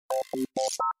What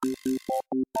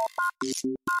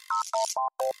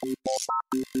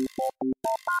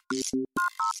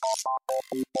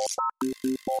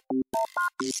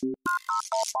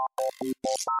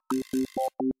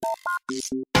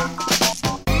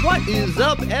is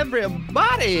up,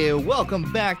 everybody?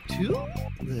 Welcome back to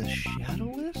the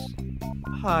Shadowless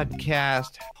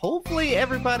Podcast. Hopefully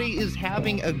everybody is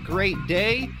having a great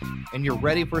day and you're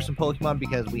ready for some Pokemon,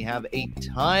 because we have a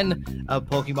ton of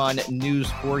Pokemon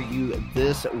news for you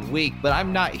this week. But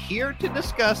I'm not here to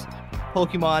discuss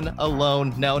Pokemon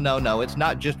alone. No. It's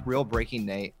not just Real Breaking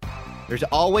Nate. There's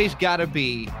always got to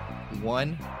be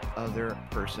one other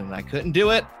person. I couldn't do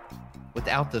it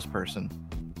without this person.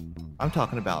 I'm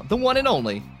talking about the one and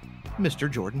only Mr.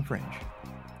 Jordan Fringe.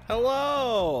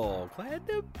 Hello, glad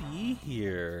to be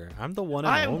here. I'm the one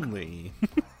and only.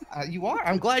 You are.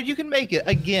 I'm glad you can make it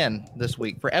again this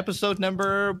week for episode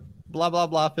number blah, blah,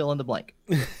 blah, fill in the blank.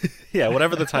 Yeah,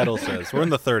 whatever the title says. We're in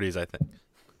the 30s, I think.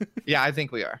 Yeah, I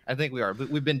think we are. But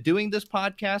we've been doing this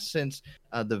podcast since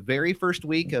the very first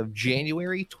week of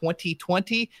January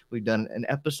 2020. We've done an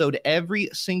episode every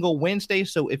single Wednesday.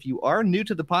 So if you are new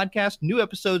to the podcast, new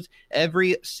episodes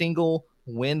every single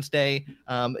Wednesday,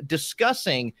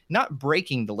 discussing, not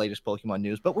breaking the latest Pokemon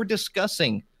news, but we're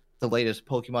discussing the latest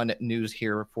Pokemon news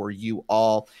here for you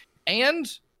all. And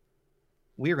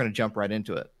we are going to jump right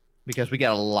into it, because we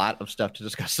got a lot of stuff to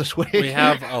discuss this week. We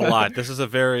have a lot. This is a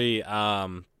very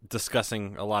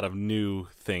discussing a lot of new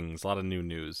things, a lot of new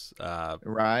news.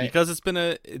 Right. Because it's been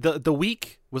the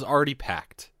week was already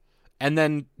packed. And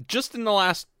then just in the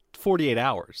last 48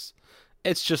 hours,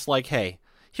 it's just like, hey,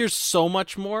 here's so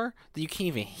much more that you can't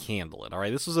even handle it. All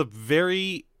right. This was a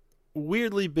very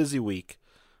weirdly busy week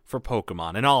for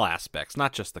Pokemon in all aspects,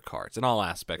 not just the cards, in all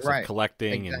aspects of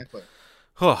collecting. Exactly.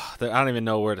 And I don't even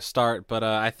know where to start, but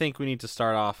I think we need to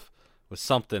start off with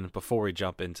something before we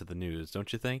jump into the news,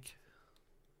 don't you think?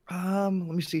 Let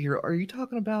me see here. Are you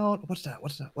talking about what's that?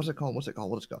 What's it called?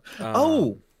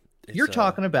 You're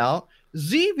talking about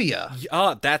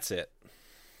Zevia. That's it.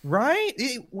 Right?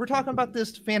 We're talking about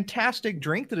this fantastic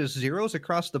drink that is zeros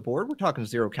across the board. We're talking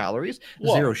 0 calories,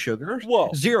 0 sugars,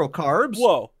 0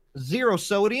 carbs, 0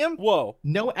 sodium,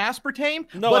 no aspartame,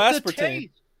 but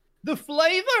the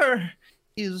flavor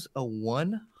is a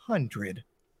 100.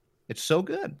 It's so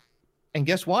good. And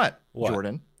guess what?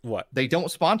 Jordan? What? They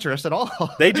don't sponsor us at all.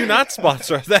 They do not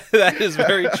sponsor us. That is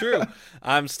very true.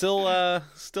 I'm still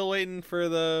waiting for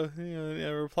the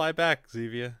reply back,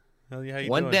 Zevia. How you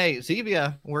One doing? day,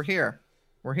 Zevia, we're here.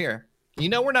 You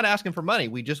know, we're not asking for money.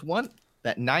 We just want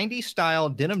that 90s style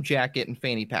denim jacket and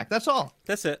fanny pack. That's all.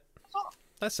 That's it.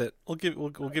 We'll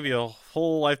give you a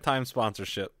whole lifetime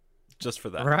sponsorship just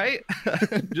for that. Right?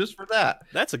 Just for that.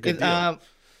 That's a good deal.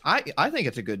 I think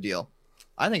it's a good deal.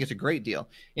 I think it's a great deal.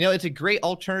 You know, it's a great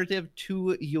alternative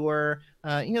to your,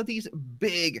 these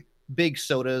big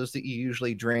sodas that you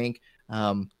usually drink.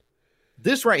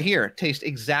 This right here tastes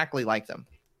exactly like them.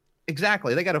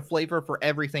 Exactly. They got a flavor for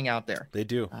everything out there. They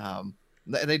do.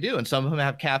 They do. And some of them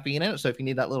have caffeine in it. So if you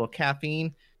need that little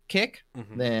caffeine kick,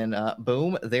 then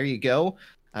boom, there you go.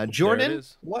 Jordan,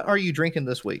 what are you drinking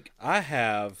this week? I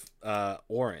have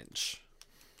orange.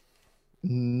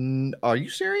 Are you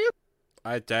serious?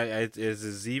 It's a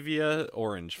Zevia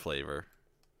orange flavor.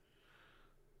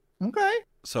 Okay.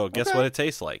 So guess what it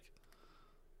tastes like?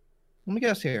 Let me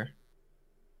guess here.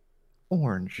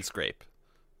 Orange. It's grape.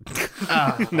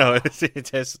 No, it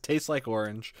tastes like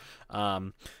orange.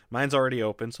 Mine's already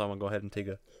open, so I'm gonna go ahead and take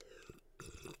a.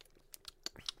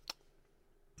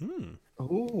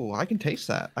 Oh, I can taste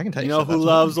that. You know who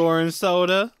loves orange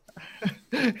soda?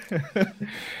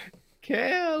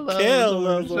 Kel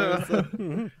loves orange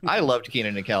soda. I loved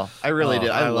Kenan and Kel. I really did.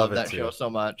 I love that show so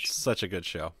much. Such a good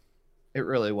show. It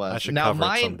really was. I should cover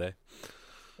it someday.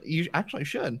 You actually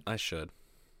should. I should.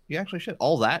 You actually should.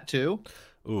 All that too.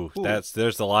 Ooh.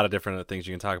 There's a lot of different things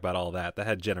you can talk about. All that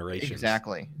had generations.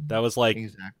 Exactly. That was like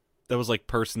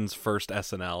person's first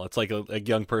SNL. It's like a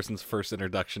young person's first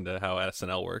introduction to how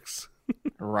SNL works.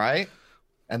 Right.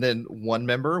 And then one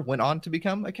member went on to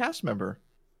become a cast member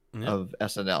of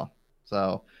SNL.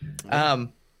 So,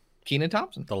 Kenan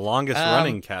Thompson, the longest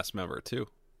running cast member too.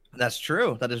 That's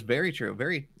true. That is very true.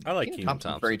 I like Kenan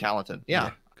Thompson. Very talented.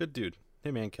 Yeah. Good dude.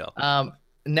 Hey man, Kel.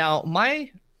 Now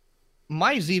my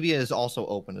Zevia is also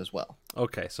open as well.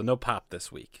 Okay, so no pop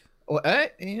this week.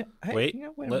 Wait.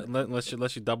 Unless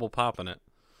you double popping it.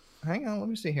 Hang on, let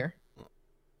me see here.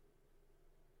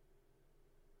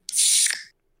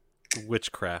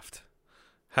 Witchcraft.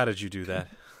 How did you do that?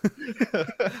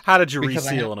 How did you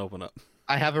reseal and open up?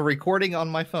 I have a recording on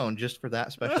my phone just for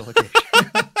that special occasion.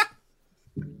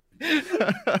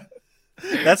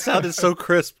 That sounded so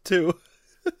crisp too.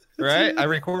 Right? I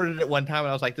recorded it one time and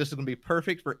I was like, this is going to be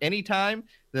perfect for any time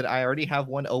that I already have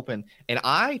one open. And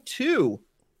I, too,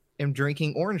 am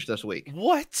drinking orange this week.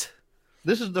 What?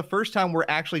 This is the first time we're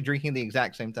actually drinking the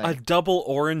exact same thing. A double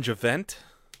orange event?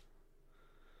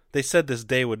 They said this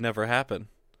day would never happen.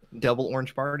 Double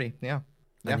orange party. Yeah.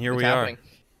 And here we are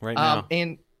right now.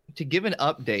 And to give an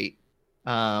update,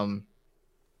 I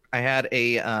had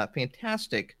a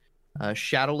fantastic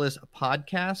Shadowless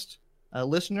podcast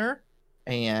listener,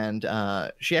 and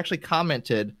she actually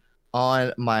commented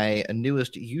on my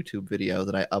newest YouTube video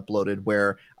that I uploaded,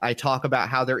 where I talk about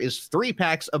how there is 3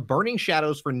 packs of Burning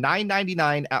Shadows for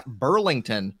 $9.99 at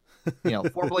Burlington,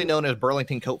 formerly known as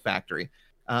Burlington Coat Factory.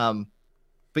 But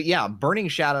yeah, Burning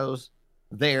Shadows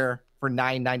there for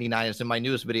 $9.99 is in my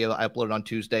newest video that I uploaded on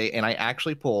Tuesday, and I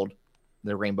actually pulled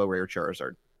the Rainbow Rare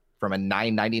Charizard from a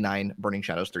 $9.99 Burning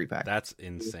Shadows 3-pack. That's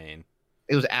insane.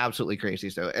 It was absolutely crazy.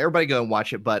 So everybody go and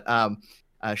watch it. But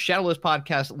Shadowless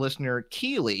podcast listener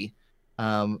Keely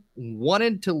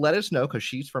wanted to let us know, because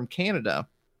she's from Canada,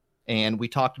 and we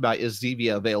talked about, is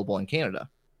Zevia available in Canada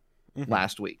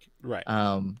last week? Right.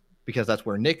 Because that's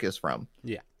where Nick is from.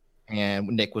 Yeah. And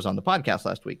Nick was on the podcast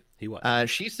last week. He was.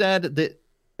 She said that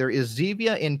there is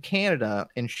Zevia in Canada,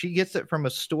 and she gets it from a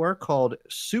store called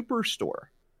Superstore.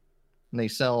 And they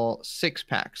sell 6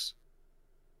 packs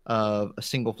of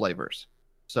single flavors.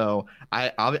 So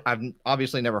I've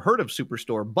obviously never heard of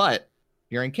Superstore, but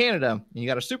if you're in Canada and you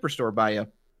got a Superstore by you,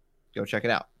 go check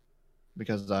it out,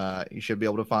 because you should be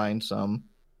able to find some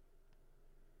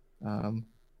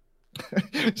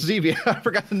Zevia. I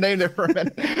forgot the name there for a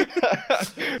minute.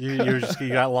 you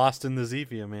got lost in the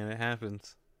Zevia, man. It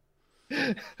happens.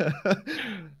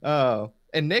 Oh,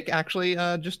 and Nick actually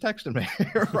just texted me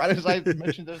right as I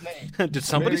mentioned his name. Did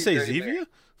somebody say Zevia?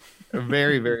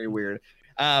 Very, very weird.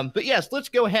 But yes, let's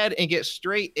go ahead and get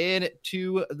straight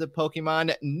into the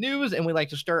Pokemon news. And we like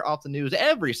to start off the news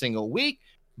every single week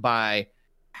by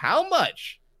how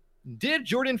much did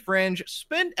Jordan Fringe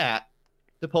spend at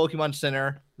the Pokemon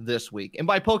Center this week? And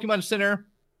by Pokemon Center,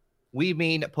 we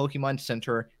mean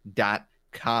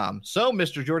PokemonCenter.com. So,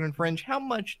 Mr. Jordan Fringe, how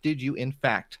much did you, in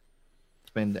fact,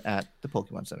 spend at the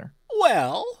Pokemon Center?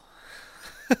 Well,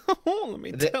 let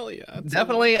me tell you.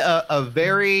 Definitely a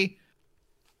very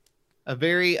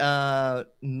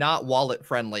not wallet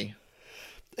friendly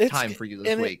time for you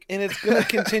this week. And it's going to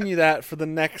continue that for the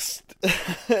next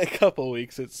couple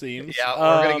weeks, it seems. Yeah,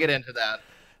 we're going to get into that.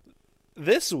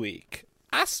 This week,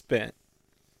 I spent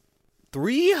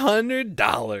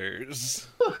 $300.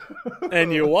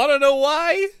 And you want to know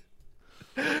why?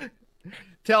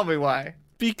 Tell me why.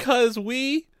 Because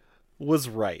we was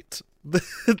right.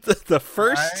 The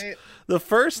first,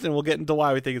 and we'll get into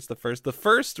why we think it's the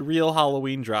first real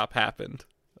Halloween drop happened.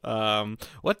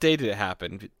 What day did it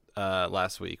happen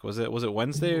last week? Was it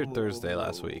Wednesday or Thursday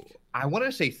last week? I want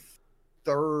to say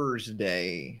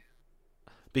Thursday,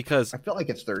 because I feel like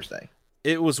it's Thursday.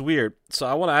 It was weird. So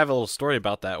I have a little story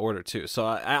about that order too. So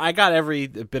I got every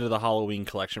bit of the Halloween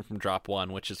collection from Drop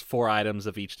 1, which is 4 items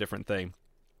of each different thing.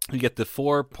 You get the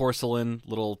 4 porcelain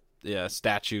little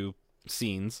statue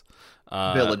scenes,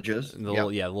 villages,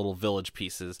 little village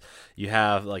pieces. You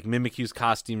have like Mimikyu's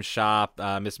costume shop,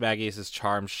 Miss Maggie's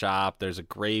charm shop. There's a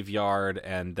graveyard,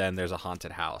 and then there's a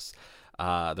haunted house.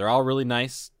 They're all really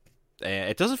nice.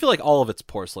 It doesn't feel like all of it's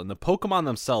porcelain. The Pokemon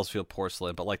themselves feel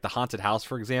porcelain, but like the haunted house,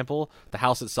 for example, the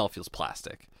house itself feels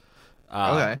plastic.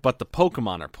 Okay. But the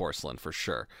Pokemon are porcelain for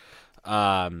sure.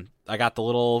 I got the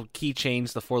little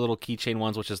keychains, the 4 little keychain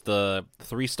ones, which is the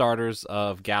 3 starters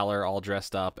of Galar all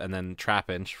dressed up, and then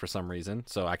Trapinch for some reason.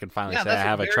 So I can finally say I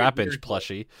have a Trapinch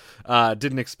plushie.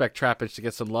 Didn't expect Trapinch to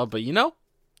get some love, but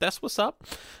that's what's up.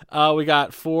 We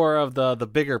got 4 of the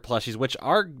bigger plushies, which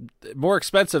are more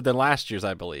expensive than last year's,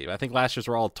 I believe. I think last year's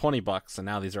were all $20, and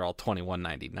now these are all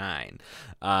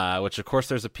 $21.99. Which of course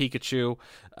there's a Pikachu.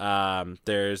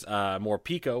 There's more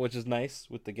Pico, which is nice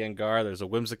with the Gengar. There's a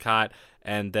Whimsicott,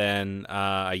 and then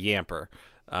a Yamper,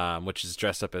 which is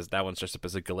dressed up as a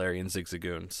Galarian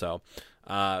Zigzagoon. So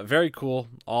very cool.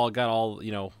 Got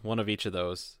one of each of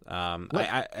those.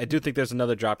 I do think there's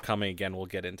another drop coming. Again, we'll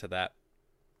get into that.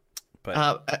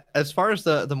 But as far as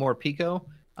the Morpeko,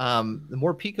 the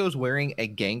Morpeko's wearing a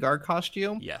Gengar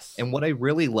costume. Yes. And what I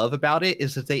really love about it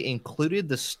is that they included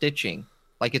the stitching.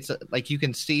 Like like you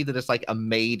can see that it's like a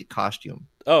made costume.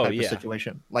 Oh, type yeah. of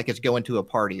situation. Like it's going to a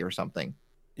party or something.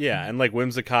 Yeah, and like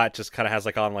Whimsicott just kind of has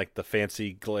like on like the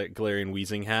fancy Galarian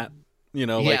Weezing hat.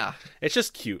 Yeah. It's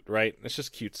just cute, right? It's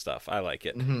just cute stuff. I like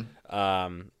it.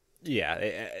 Mm-hmm. Yeah,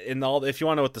 if you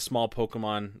want to know what the small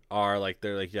Pokemon are, like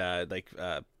they're like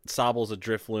Sobble's a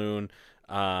Drifloon,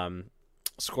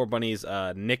 Scorbunny's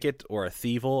Nickit or a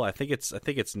Thievel. I think it's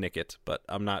Nickit, but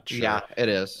I'm not sure. Yeah, it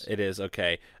is. It is,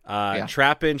 okay.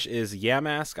 Trapinch is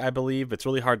Yamask, I believe. It's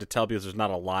really hard to tell because there's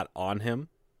not a lot on him.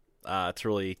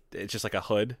 It's just like a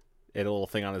hood and a little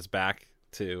thing on his back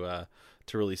to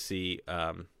really see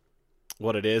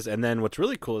what it is. And then what's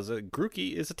really cool is that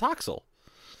Grookey is a Toxel.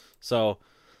 So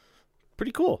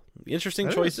pretty cool. Interesting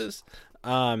choices.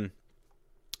 So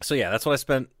yeah, that's what I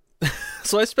spent.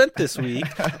 So I spent this week.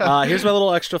 Here's my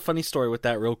little extra funny story with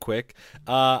that real quick.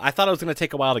 I thought it was going to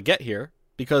take a while to get here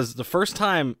because the first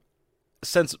time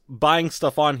since buying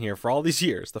stuff on here for all these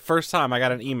years, the first time I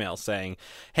got an email saying,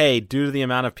 hey, due to the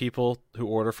amount of people who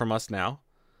order from us now,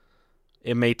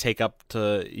 it may take up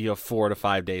to 4 to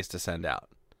 5 days to send out.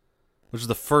 Which is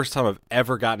the first time I've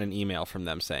ever gotten an email from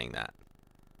them saying that.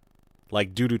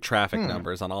 Like due to traffic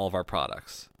numbers on all of our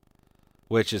products.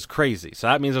 Which is crazy. So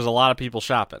that means there's a lot of people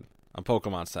shopping on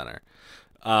Pokemon Center.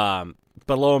 But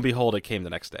lo and behold, it came the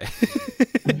next day.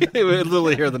 It was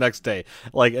literally here the next day.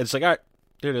 Like, it's like, all right,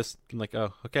 do this. I'm like,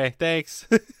 oh, okay, thanks.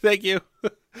 Thank you.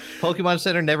 Pokemon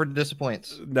Center never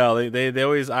disappoints. No, they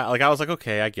always, I was like,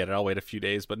 okay, I get it. I'll wait a few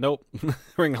days. But nope.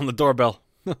 Ring on the doorbell.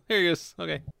 Here he is.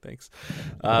 Okay, thanks.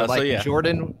 So yeah,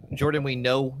 Jordan, we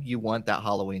know you want that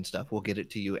Halloween stuff. We'll get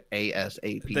it to you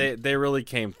ASAP. They really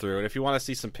came through. And if you want to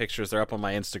see some pictures, they're up on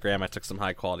my Instagram. I took some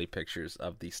high quality pictures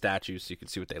of the statues so you can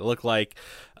see what they look like,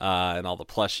 and all the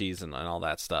plushies and all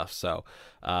that stuff. So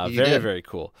very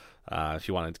cool. If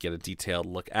you wanted to get a detailed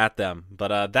look at them.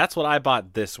 But that's what I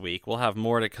bought this week. We'll have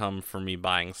more to come for me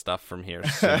buying stuff from here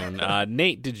soon.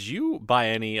 Nate, did you buy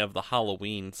any of the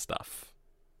Halloween stuff?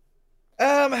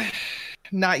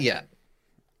 Not yet.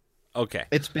 Okay.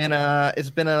 It's been a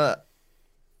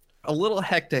little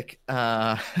hectic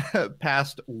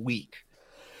past week.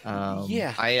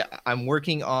 I'm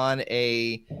working on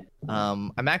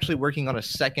I'm actually working on a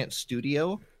second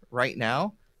studio right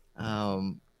now.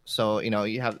 So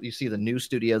you see the new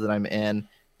studio that I'm in.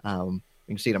 You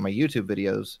can see it on my YouTube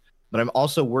videos, but I'm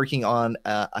also working on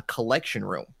a collection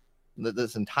room.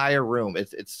 This entire room,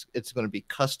 it's going to be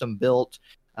custom built.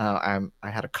 I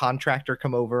had a contractor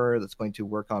come over that's going to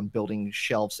work on building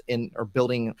shelves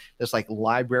building this like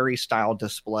library style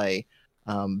display,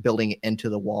 building it into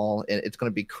the wall. It's going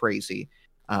to be crazy.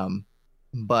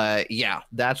 But yeah,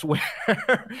 that's where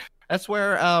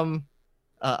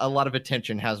a lot of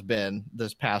attention has been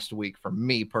this past week for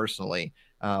me personally.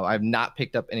 I've not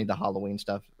picked up any of the Halloween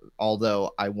stuff,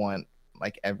 although I want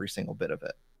like every single bit of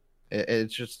it.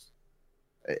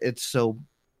 It's so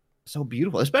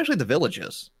beautiful, especially the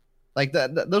villages. Like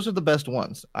those are the best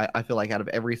ones. I feel like out of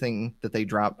everything that they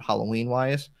dropped Halloween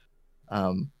wise,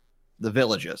 the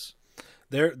villages.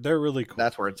 They're really cool.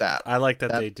 That's where it's at. I like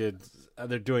that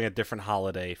they're doing a different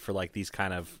holiday for like these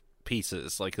kind of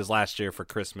pieces. Like, because last year for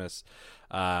Christmas,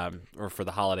 or for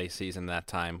the holiday season that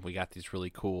time, we got these really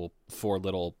cool 4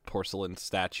 little porcelain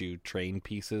statue train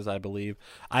pieces, I believe.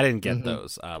 I didn't get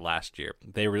those last year.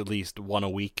 They released one a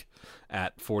week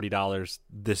at $40.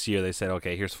 This year they said,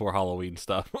 okay, here's 4 Halloween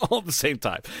stuff all at the same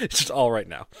time. It's just all right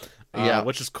now.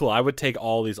 Which is cool. I would take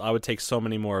all these. I would take so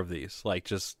many more of these. Like,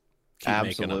 just keep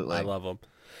making them. I love them.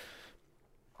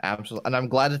 Absolutely. And I'm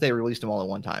glad that they released them all at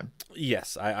one time.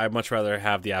 Yes, I'd much rather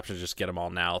have the option to just get them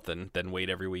all now than wait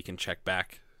every week and check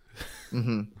back.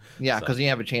 Yeah, because you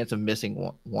have a chance of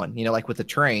missing one. Like with the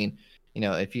train,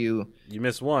 if you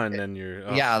miss one, then you're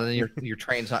then your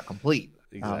train's not complete.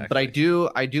 Exactly. But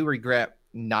I do regret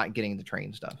not getting the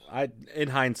train stuff. In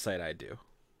hindsight, I do.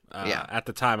 At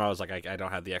the time, I was like, I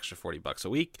don't have the extra $40 a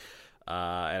week.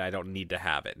 And I don't need to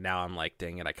have it. Now I'm like,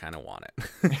 dang it, I kind of want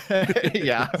it.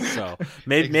 Yeah. So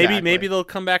maybe they'll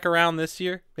come back around this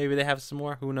year. Maybe they have some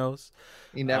more. Who knows?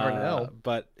 You never know.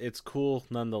 But it's cool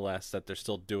nonetheless that they're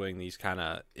still doing these kind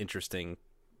of interesting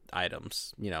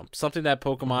items. Something that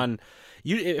Pokemon,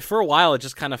 for a while, it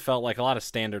just kind of felt like a lot of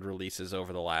standard releases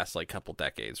over the last like couple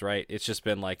decades, right? It's just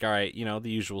been like, all right, the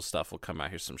usual stuff will come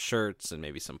out. Here's some shirts and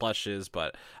maybe some plushes.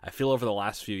 But I feel over the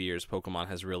last few years, Pokemon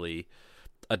has really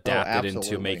adapted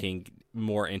into making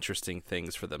more interesting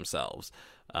things for themselves.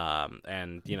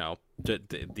 And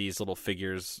these little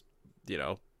figures,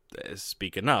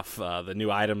 speak enough. The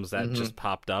new items that just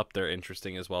popped up, they're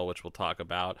interesting as well, which we'll talk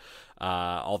about.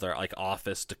 All their like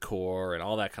office decor and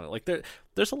all that kind of like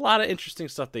there's a lot of interesting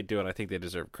stuff they do, and I think they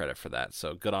deserve credit for that.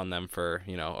 So good on them for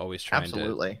always trying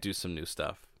to do some new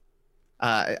stuff.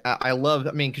 I love,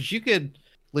 because you could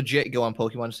legit go on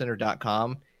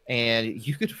PokemonCenter.com and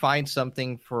you could find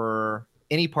something for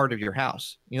any part of your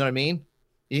house. You know what I mean?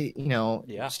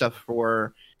 Stuff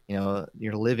for your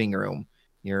living room,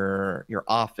 your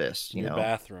office, your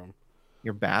bathroom.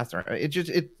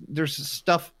 There's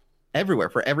stuff everywhere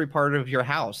for every part of your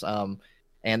house. And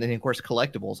then of course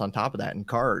collectibles on top of that and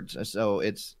cards. So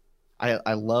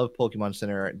I love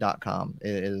PokemonCenter.com.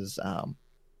 It is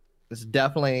it's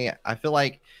definitely I feel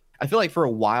like for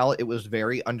a while it was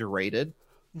very underrated,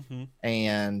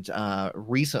 and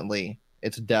recently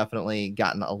it's definitely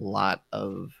gotten a lot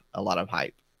of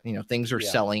hype. You know, things are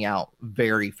selling out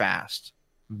very fast,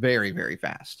 very, very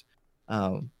fast.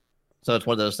 So it's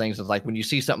one of those things. It's like when you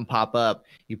see something pop up,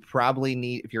 you probably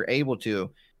need, if you're able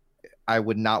to, I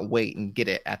would not wait and get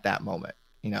it at that moment,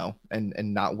 you know, and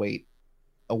not wait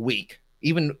a week.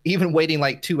 Even waiting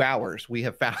like 2 hours, we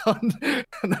have found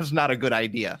that's not a good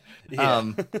idea.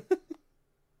 Yeah.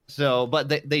 So, but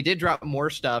they did drop more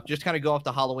stuff. Just kind of go off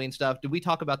the Halloween stuff. Did we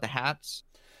talk about the hats?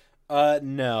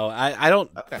 No, I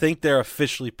don't think they're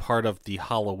officially part of the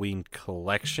Halloween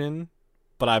collection,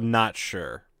 but I'm not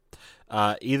sure.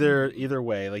 Either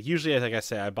way, like usually, like I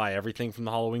say, I buy everything from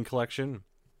the Halloween collection,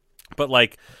 but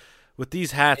like with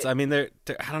these hats, I mean, they're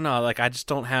I don't know, like I just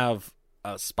don't have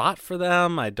a spot for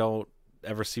them. I don't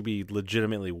ever see me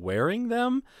legitimately wearing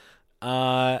them,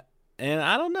 and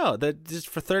I don't know. They're just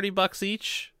for $30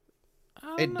 each.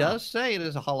 It does say it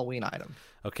is a Halloween item.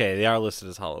 Okay, they are listed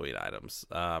as Halloween items.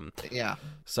 Yeah.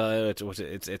 So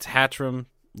it's Hatchram,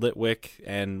 Litwick,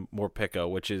 and Morpeko,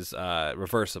 which is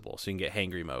reversible, so you can get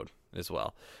Hangry mode as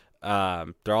well.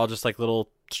 They're all just like little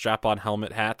strap-on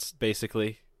helmet hats,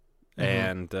 basically.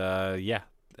 And yeah,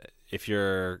 if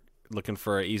you're looking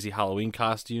for an easy Halloween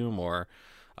costume or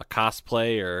a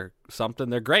cosplay or something,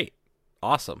 they're great,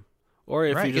 awesome. Or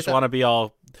if you just want to be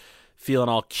all feeling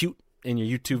all cute in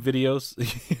your YouTube videos,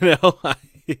 you know,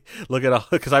 look at all,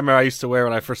 because I remember I used to wear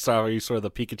when I first started. I used to wear the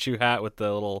Pikachu hat with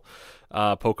the little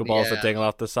Pokeballs that dangle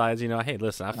off the sides. You know, hey,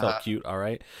 listen, I felt cute, all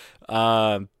right.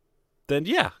 Then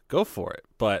yeah, go for it.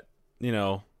 But you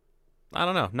know, I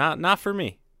don't know, not for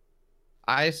me.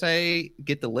 I say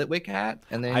get the Litwick hat,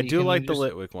 and then I do like the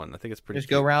Litwick one. I think it's pretty. Just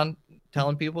go around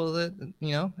telling people that,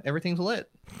 you know, everything's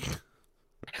lit.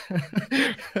 Well,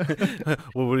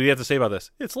 what do you have to say about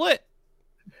this? It's lit.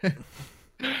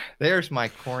 There's my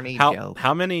corny joke.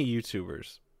 How many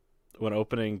YouTubers, when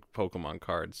opening Pokemon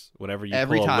cards, whenever you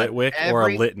every pull time, a Litwick or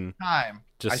a Litten,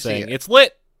 just saying it's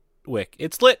lit, Wick,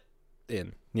 it's lit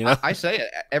in. You know, I say it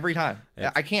every time.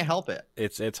 I can't help it.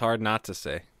 It's hard not to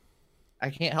say. I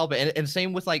can't help it, and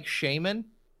same with like Shaman.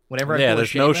 Whenever I pull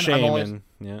there's no shame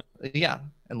in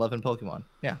and loving Pokemon.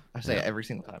 Yeah, I say it every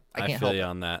single time. I can't feel you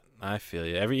on that. I feel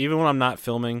you. Even when I'm not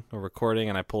filming or recording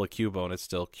and I pull a Cubone, it's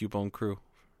still Cubone crew.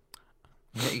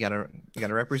 Yeah, you gotta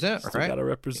represent, still right? Gotta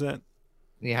represent.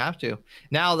 You have to.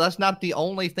 Now that's not the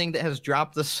only thing that has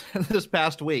dropped this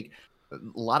past week. A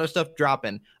lot of stuff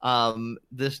dropping.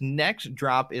 This next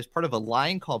drop is part of a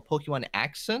line called Pokemon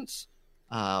Accents,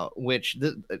 which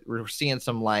we're seeing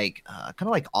some like kind of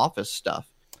like office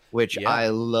stuff. Which I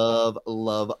love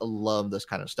this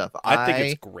kind of stuff. I think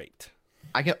it's great.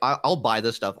 I'll buy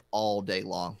this stuff all day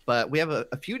long. But we have a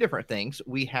few different things.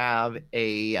 We have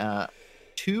three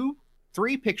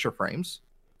picture frames,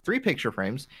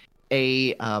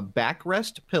 a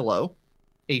backrest pillow,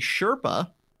 a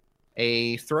Sherpa,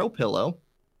 a throw pillow,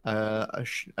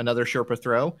 another Sherpa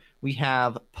throw. We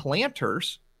have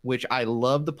planters, which I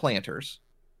love the planters.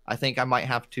 I think I might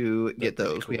have to get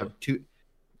those. Cool. We have two.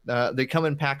 They come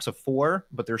in packs of 4,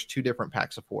 but there's 2 different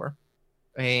packs of 4.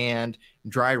 And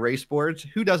dry erase boards.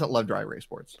 Who doesn't love dry erase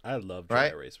boards? I love dry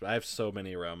erase boards. I have so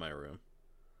many around my room.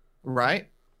 Right?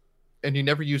 And you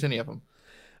never use any of them.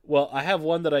 Well, I have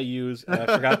one that I use, and I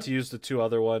forgot to use the 2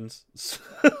 other ones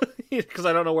because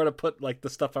I don't know where to put like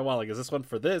the stuff I want. Like, is this one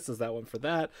for this? Is that one for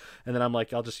that? And then I'm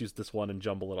like, I'll just use this one and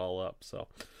jumble it all up. So,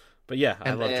 but yeah,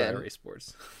 I love dry erase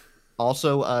boards.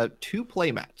 Also, 2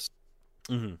 play mats.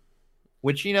 Mm-hmm.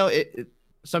 Which, you know,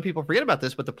 some people forget about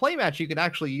this, but the play mat you can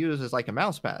actually use as like a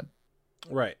mouse pad.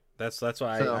 Right. That's what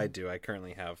I do. I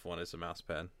currently have one as a mouse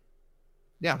pad.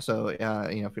 Yeah. So, you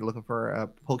know, if you're looking for a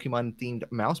Pokemon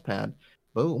themed mouse pad,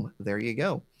 boom, there you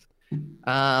go.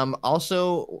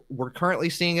 Also, we're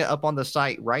currently seeing it up on the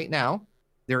site right now.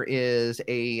 There is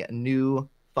a new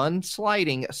fun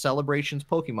sliding Celebrations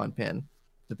Pokemon pin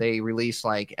that they release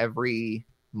like every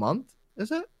month.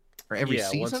 Is it? Or every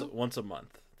season? Once a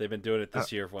month. They've been doing it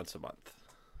this year once a month.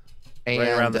 And, right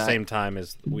around the same time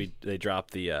as they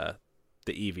dropped the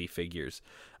Eevee figures,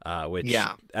 which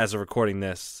as of recording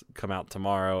this come out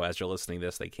tomorrow. As you're listening to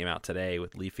this, they came out today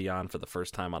with Leafeon for the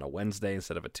first time on a Wednesday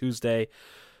instead of a Tuesday.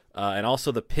 And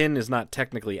also the pin is not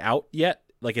technically out yet.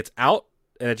 Like, it's out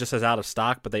and it just says out of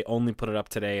stock, but they only put it up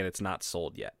today and it's not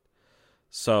sold yet.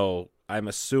 So I'm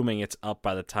assuming it's up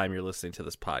by the time you're listening to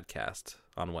this podcast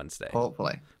on Wednesday.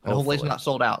 Hopefully it's not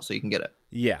sold out, so you can get it.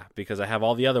 Yeah, because I have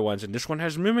all the other ones, and this one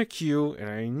has Mimikyu, and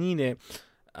I need it.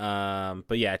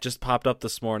 But yeah, it just popped up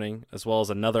this morning, as well as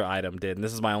another item did, and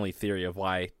this is my only theory of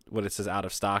why when it says out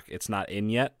of stock, it's not in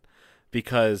yet,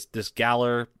 because this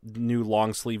Galar new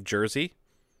long sleeve jersey,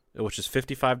 which is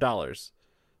 $55,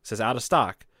 says out of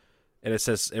stock, and it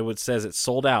says it's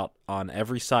sold out on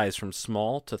every size from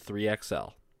small to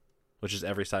 3XL, which is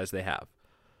every size they have.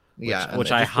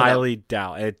 Which I highly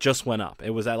doubt. It just went up.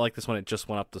 It was at like this one. It just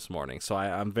went up this morning. So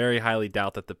I'm very highly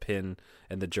doubt that the pin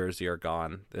and the jersey are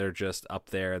gone. They're just up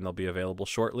there and they'll be available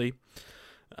shortly.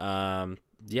 Yeah,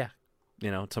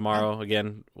 tomorrow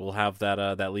again we'll have that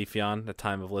Leafeon at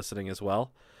time of listening as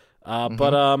well.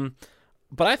 But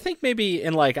I think maybe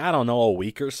in like I don't know a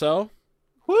week or so,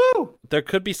 there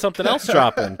could be something else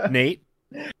dropping, Nate.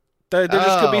 There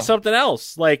just could be something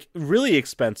else like really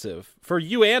expensive for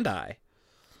you and I.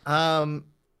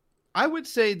 I would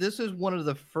say this is one of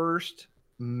the first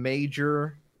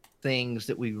major things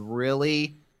that we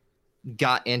really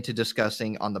got into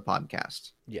discussing on the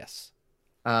podcast. Yes.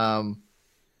 And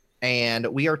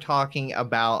we are talking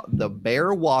about the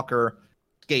Bear Walker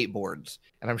skateboards.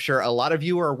 And I'm sure a lot of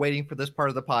you are waiting for this part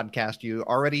of the podcast. You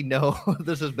already know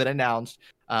this has been announced.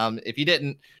 If you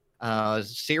didn't,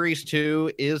 Series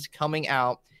 2 is coming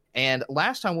out. And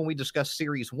last time when we discussed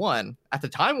Series 1, at the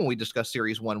time when we discussed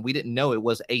Series 1, we didn't know it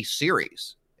was a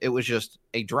series. It was just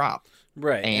a drop.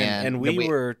 Right. And we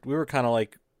were kind of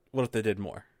like, what if they did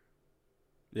more?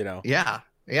 Yeah.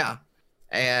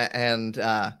 And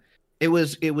it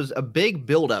was a big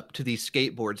buildup to these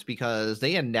skateboards because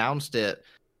they announced it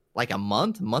like a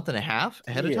month and a half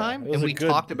ahead of time. And we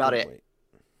talked about it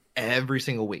every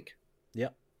single week.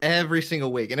 Yep. Every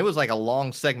single week. And it was like a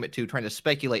long segment too, trying to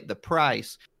speculate the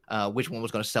price. Which one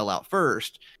was going to sell out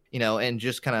first, and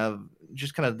just kind of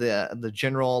the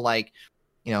general, like,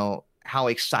 how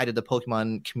excited the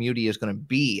Pokemon community is going to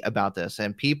be about this.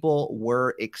 And people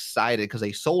were excited because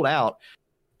they sold out.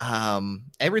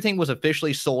 Everything was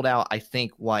officially sold out, I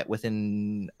think,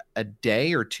 within a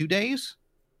day or 2 days,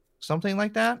 something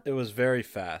like that. It was very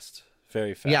fast.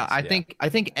 Very fast. Yeah, I think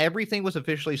everything was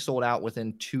officially sold out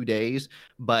within 2 days,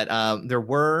 but there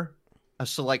were a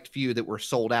select few that were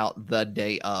sold out the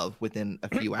day of within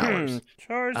a few hours.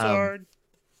 Charizard.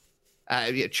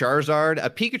 Charizard.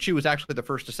 Pikachu was actually the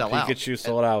first to sell out. Pikachu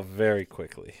sold out very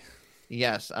quickly.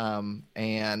 Yes. And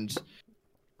I'm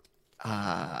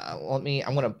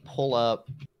going to pull up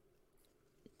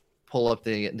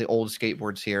the old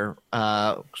skateboards here.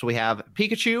 So we have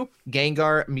Pikachu,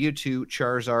 Gengar, Mewtwo,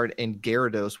 Charizard, and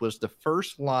Gyarados was the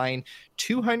first line.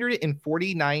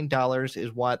 $249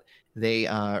 is what they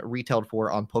retailed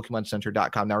for on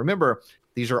PokemonCenter.com. Now remember,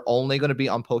 these are only going to be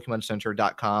on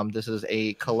PokemonCenter.com. This is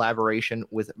a collaboration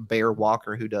with Bear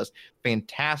Walker, who does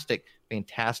fantastic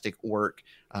work.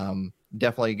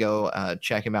 Definitely go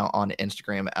check him out on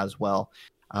Instagram as well.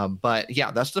 But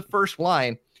yeah, that's the first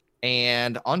line.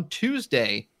 And on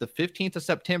Tuesday, the 15th of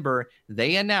September,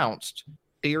 they announced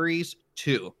Series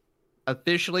 2.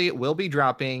 Officially, it will be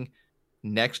dropping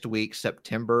next week,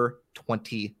 September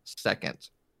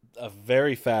 22nd. A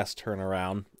very fast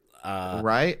turnaround.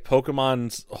 Right?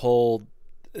 Pokemon's whole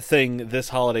thing this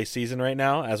holiday season right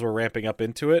now, as we're ramping up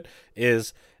into it,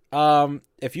 is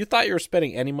if you thought you were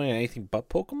spending any money on anything but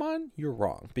Pokemon, you're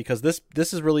wrong. Because this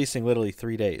is releasing literally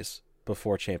 3 days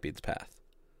before Champion's Path.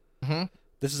 Mm-hmm.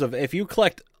 This is if you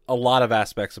collect a lot of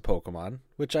aspects of Pokemon,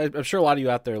 which I'm sure a lot of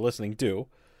you out there listening do,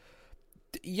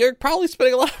 you're probably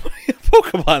spending a lot of money on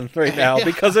Pokemon right now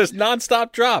because there's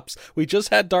nonstop drops. We just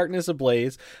had Darkness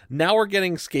Ablaze. Now we're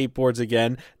getting skateboards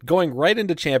again, going right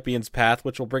into Champion's Path,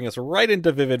 which will bring us right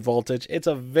into Vivid Voltage. It's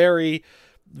a very,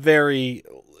 very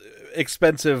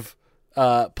expensive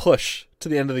push to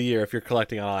the end of the year if you're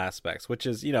collecting all aspects, which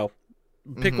is,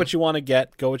 pick what you want to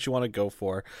get, go what you want to go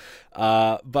for.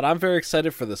 But I'm very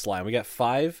excited for this line. We got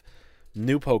 5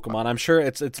 new Pokemon. I'm sure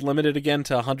it's limited again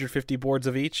to 150 boards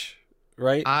of each.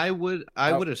 Right, I would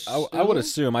assume. I would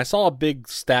assume. I saw a big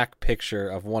stack picture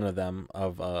of one of them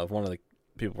of one of the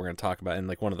people we're going to talk about in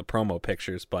like one of the promo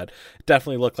pictures, but it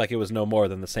definitely looked like it was no more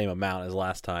than the same amount as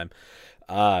last time.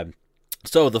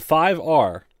 So the 5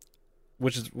 are,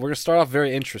 which is we're going to start off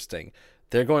very interesting.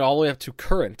 They're going all the way up to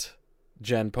current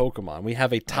gen Pokemon. We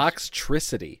have a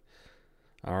Toxtricity,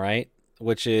 all right,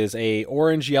 which is a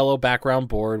orange-yellow background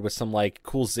board with some like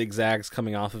cool zigzags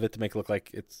coming off of it to make it look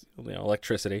like it's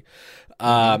electricity.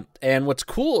 And what's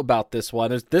cool about this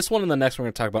one, there's this one and the next one we're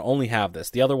going to talk about only have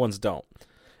this. The other ones don't.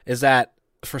 Is that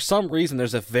for some reason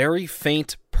there's a very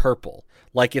faint purple,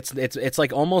 like it's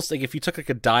like almost like if you took like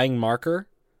a dyeing marker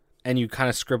and you kind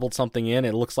of scribbled something in,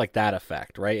 it looks like that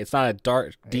effect, right? It's not a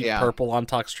dark, deep purple on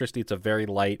Toxtricity. It's a very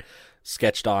light,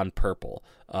 sketched on purple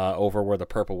over where the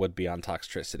purple would be on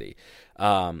Toxtricity.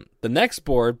 The next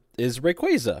board is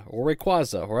Rayquaza, or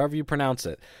Rayquaza, however you pronounce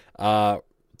it.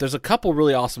 There's a couple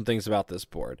really awesome things about this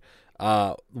board.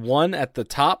 One, at the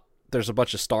top, there's a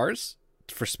bunch of stars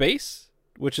for space,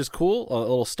 which is cool, a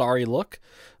little starry look.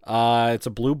 It's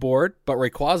a blue board, but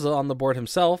Rayquaza on the board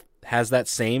himself has that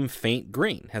same faint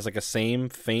green, has like a same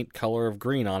faint color of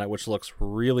green on it, which looks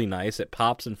really nice. It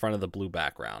pops in front of the blue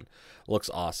background.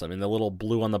 Looks awesome. And the little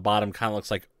blue on the bottom kind of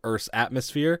looks like Earth's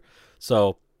atmosphere,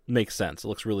 so makes sense. It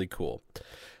looks really cool.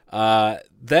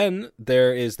 Then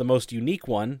there is the most unique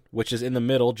one, which is in the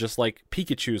middle, just like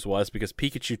Pikachu's was, because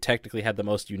Pikachu technically had the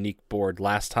most unique board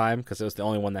last time, because it was the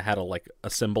only one that had a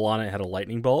symbol on it, had a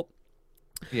lightning bolt.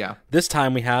 Yeah. This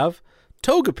time we have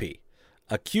Togepi,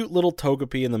 a cute little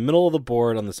Togepi in the middle of the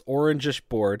board on this orangish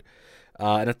board.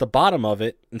 And at the bottom of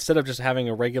it, instead of just having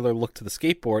a regular look to the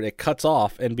skateboard, it cuts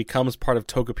off and becomes part of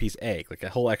Togepi's egg, like a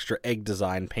whole extra egg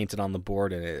design painted on the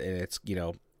board, and it's,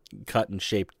 cut and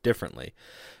shaped differently,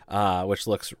 which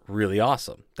looks really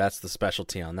awesome. That's the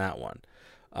specialty on that one.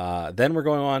 Then we're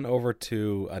going on over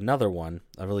to another one,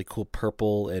 a really cool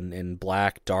purple and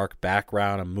black dark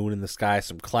background, a moon in the sky,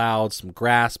 some clouds, some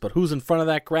grass. But who's in front of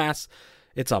that grass?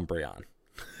 It's Umbreon,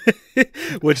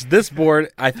 which this board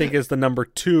I think is the number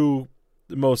 2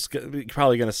 most,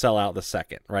 probably going to sell out the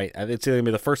second, right? It's either going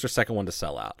to be the first or second one to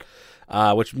sell out.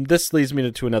 Which this leads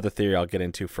me to another theory I'll get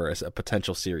into for a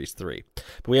potential Series 3.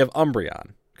 But we have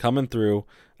Umbreon coming through.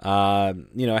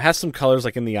 It has some colors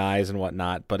like in the eyes and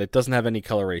whatnot, but it doesn't have any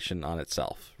coloration on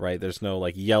itself, right? There's no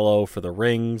like yellow for the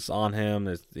rings on him.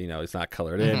 He's not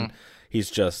colored in. He's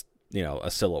just,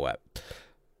 a silhouette.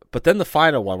 But then the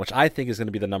final one, which I think is going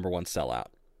to be the number 1 sellout,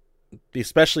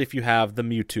 especially if you have the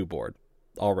Mewtwo board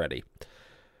already.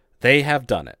 They have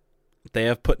done it. They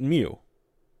have put Mew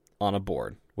on a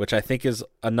board, which I think is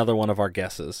another one of our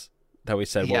guesses that we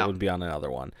said what would be on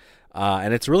another one.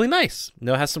 And it's really nice. It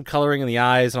has some coloring in the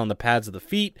eyes and on the pads of the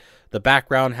feet. The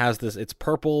background has this, it's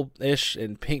purple-ish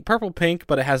and pink, purple-pink,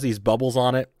 but it has these bubbles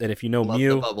on it. And if you know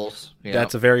Mew, the bubbles. Yeah.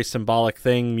 That's a very symbolic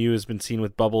thing. Mew has been seen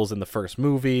with bubbles in the first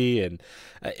movie, and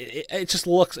it just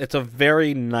looks, it's a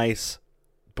very nice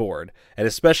board. And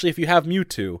especially if you have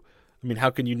Mewtwo, how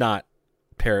can you not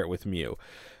pair it with Mew?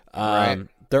 Right.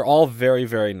 They're all very,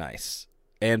 very nice.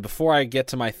 And before I get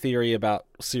to my theory about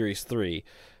Series 3,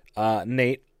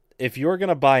 Nate, if you're going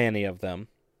to buy any of them,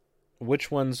 which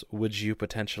ones would you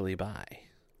potentially buy?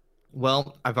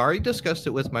 Well, I've already discussed it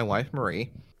with my wife,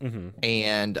 Marie.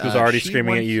 And who's already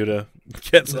screaming at you to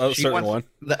get a certain one.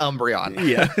 The Umbreon.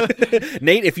 Yeah.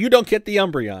 Nate, if you don't get the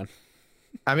Umbreon.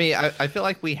 I feel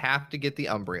like we have to get the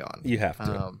Umbreon. You have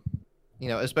to.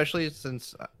 Especially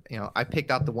since, I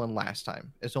picked out the one last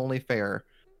time. It's only fair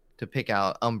to pick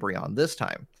out Umbreon this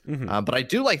time. But I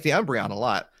do like the Umbreon a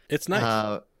lot. It's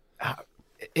nice.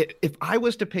 If I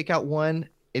was to pick out one,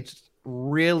 it's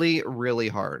really, really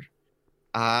hard.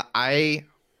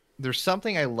 There's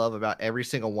something I love about every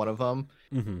single one of them.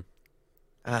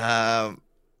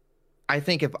 I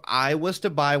think if I was to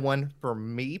buy one for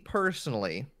me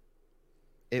personally,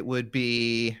 it would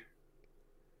be,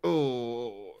 honestly,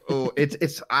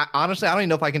 I don't even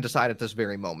know if I can decide at this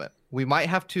very moment. We might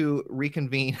have to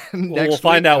reconvene next week. We'll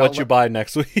find out what you buy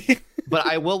next week. But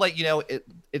I will let you know,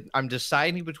 I'm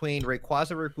deciding between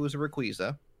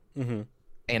Rayquaza,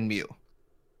 and Mew.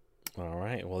 All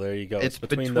right. Well, there you go. It's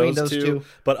between those two.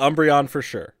 But Umbreon for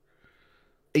sure.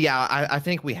 Yeah, I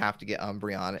think we have to get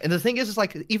Umbreon. And the thing is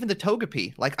like, even the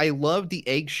Togepi, like, I love the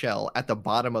eggshell at the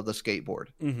bottom of the skateboard.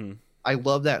 I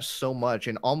love that so much.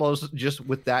 And almost just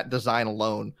with that design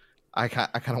alone, I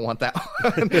kind of want that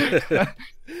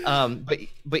one.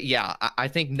 But yeah, I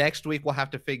think next week we'll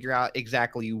have to figure out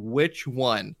exactly which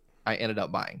one I ended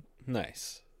up buying.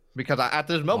 Nice. Because at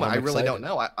this moment, I really don't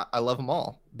know. I love them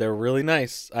all. They're really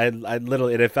nice. I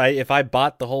literally, and if I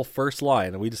bought the whole first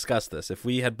line, and we discussed this, if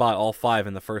we had bought all 5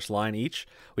 in the first line each,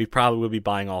 we probably would be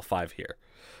buying all 5 here.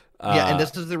 And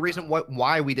this is the reason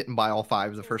why we didn't buy all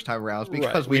 5 the first time around,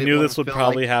 because we knew this would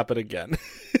probably happen again.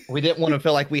 We didn't want to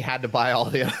feel like we had to buy all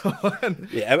the other one.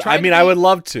 Yeah, I would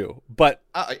love to, but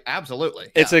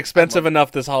absolutely, it's expensive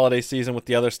enough this holiday season with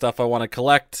the other stuff I want to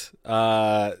collect.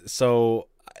 So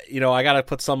I got to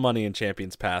put some money in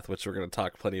Champion's Path, which we're going to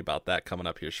talk plenty about that coming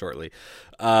up here shortly.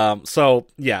 So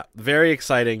yeah, very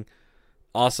exciting,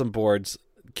 awesome boards.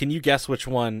 Can you guess which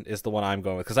one is the one I'm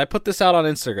going with? Because I put this out on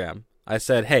Instagram. I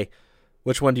said, hey,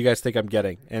 which one do you guys think I'm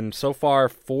getting? And so far,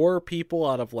 4 people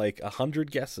out of like 100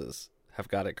 guesses have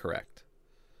got it correct.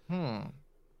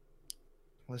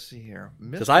 let's see here.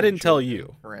 Because I didn't tell Jordan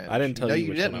you. Fringe. I didn't tell No, you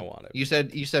which didn't. one I wanted. You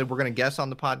said we're gonna guess on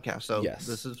the podcast. So Yes.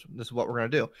 this is what we're gonna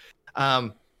do.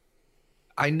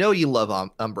 I know you love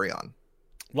Umbreon.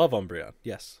 Love Umbreon,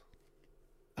 yes.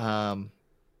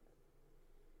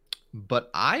 But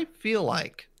I feel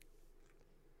like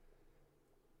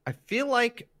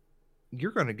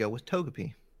you're gonna go with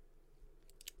Togepi.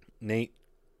 Nate,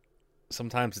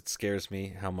 sometimes it scares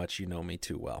me how much you know me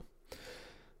too well.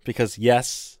 Because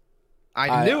yes,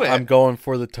 I knew it. I'm going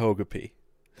for the Togepi.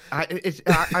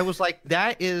 I was like,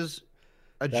 that is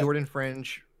Jordan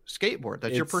Fringe skateboard.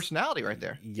 That's your personality right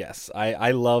there. Yes,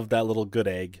 I love that little good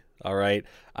egg. All right,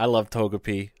 I love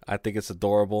Togepi. I think it's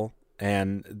adorable,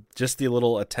 and just the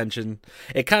little attention.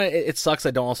 It sucks.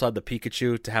 I don't also have the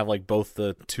Pikachu to have like both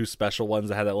the two special ones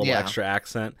that have that little extra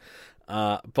accent.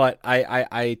 But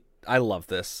I love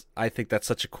this. I think that's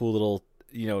such a cool little,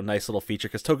 nice little feature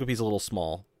because Togepi's a little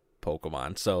small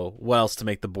Pokemon. So what else to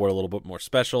make the board a little bit more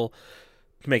special?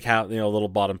 Make a little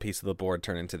bottom piece of the board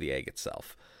turn into the egg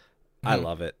itself. I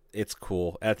love it. It's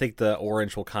cool. I think the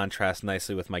orange will contrast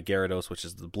nicely with my Gyarados, which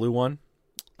is the blue one.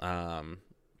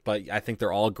 But I think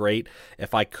they're all great.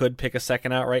 If I could pick a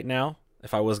second out right now,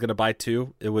 if I was going to buy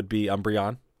two, it would be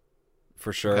Umbreon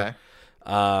for sure. Okay.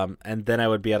 And then I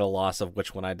would be at a loss of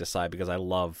which one I decide because I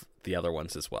love the other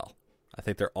ones as well. I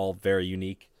think they're all very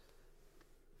unique.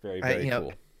 Very, very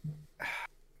cool.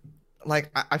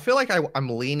 Like, I feel like I'm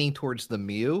leaning towards the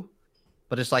Mew.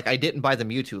 But it's like I didn't buy the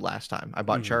Mewtwo last time. I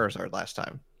bought Charizard last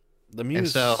time. The Mew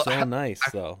is so nice,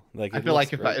 though. Like I feel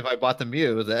like if I bought the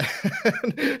Mew, then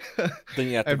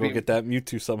you have to go get that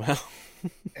Mewtwo somehow.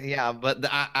 Yeah, but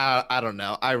I don't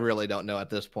know. I really don't know at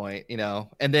this point.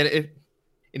 And then if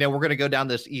we're gonna go down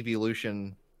this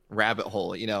evolution rabbit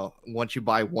hole. Once you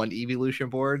buy one evolution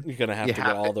board, you're gonna have to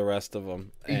get all the rest of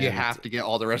them. You have to get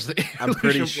all the rest of the. I'm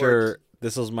pretty sure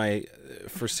this is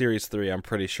for Series 3. I'm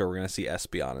pretty sure we're gonna see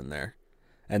Espeon in there.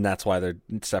 And that's why they're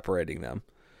separating them.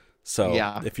 So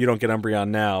if you don't get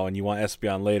Umbreon now and you want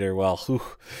Espeon later, well,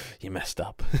 you messed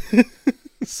up.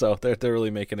 So they're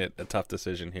really making it a tough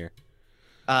decision here.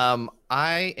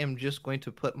 I am just going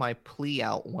to put my plea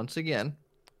out once again.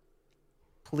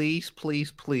 Please,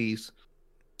 please, please,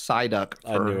 Psyduck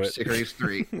for Series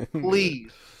 3.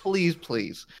 Please, please,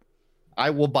 please. I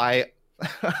will buy.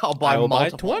 I'll buy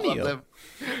 20 of them.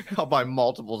 I'll buy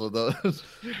multiples of those.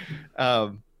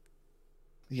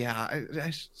 Yeah,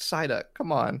 Psyduck.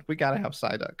 Come on, we gotta have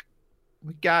Psyduck.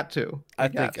 We got to. I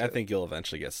think you'll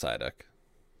eventually get Psyduck.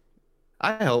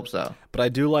 I hope so. But I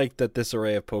do like that this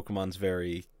array of Pokemon's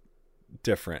very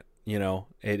different.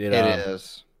 It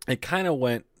is. It kind of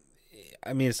went.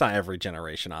 I mean, it's not every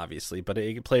generation, obviously, but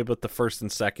it played with the first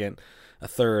and second, a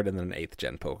third, and then an 8th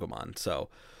gen Pokemon. So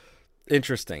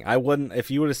interesting. I wouldn't. If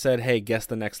you would have said, "Hey, guess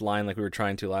the next line," like we were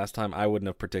trying to last time, I wouldn't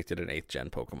have predicted an 8th gen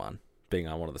Pokemon being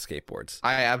on one of the skateboards.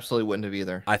 I absolutely wouldn't have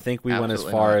either. I think we went as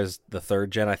far as the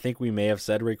 3rd gen. I think we may have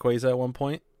said Rayquaza at one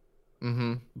point.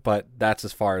 But that's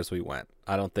as far as we went.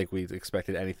 I don't think we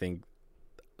expected anything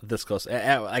this close.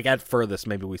 Like at furthest,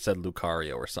 maybe we said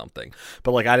Lucario or something.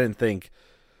 But I didn't think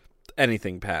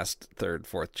anything past 3rd,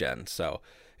 4th gen. So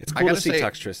it's cool to see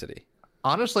Toxtricity.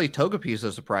 Honestly, Togepi is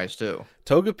a surprise too.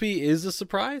 Togepi is a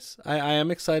surprise. I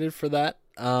am excited for that.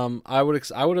 I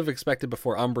would have expected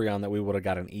before Umbreon that we would have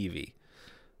got an Eevee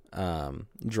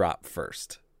drop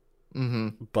first.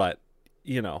 But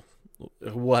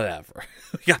whatever.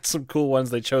 We got some cool ones.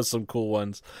 They chose some cool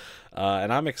ones,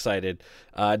 and I'm excited.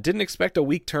 Didn't expect a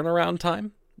week turnaround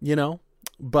time,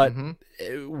 but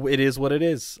it is what it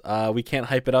is. We can't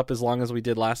hype it up as long as we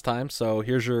did last time. So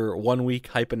here's your 1 week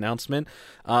hype announcement.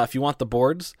 If you want the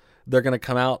boards, they're going to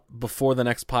come out before the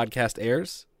next podcast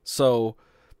airs. So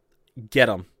get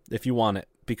them if you want it,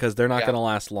 because they're not going to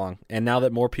last long. And now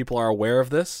that more people are aware of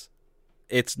this,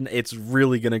 it's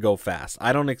really going to go fast.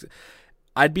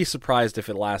 I'd be surprised if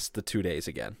it lasts the 2 days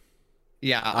again.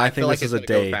 Yeah, I think this is a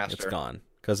day it's gone.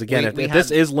 Because again, if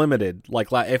this is limited, like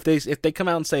if they come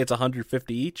out and say it's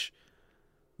 150 each,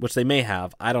 which they may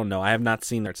have, I don't know. I have not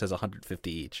seen where it says 150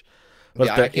 each. But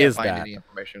if there is that, any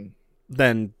information.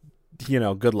 Then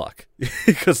good luck,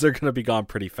 because they're going to be gone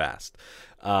pretty fast.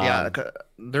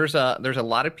 There's a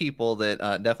lot of people that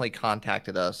definitely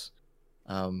contacted us,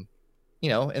 in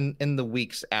the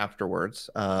weeks afterwards,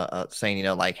 saying,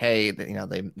 hey,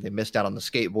 they missed out on the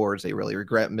skateboards. They really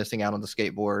regret missing out on the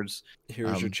skateboards.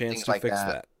 Here's your chance to fix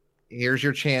that. Here's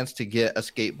your chance to get a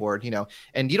skateboard,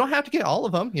 and you don't have to get all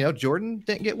of them. Jordan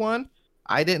didn't get one.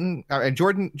 I didn't.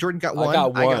 Jordan got one.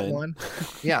 I got one.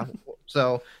 Yeah.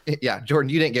 So Jordan,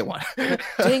 you didn't get one.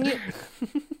 Dang it.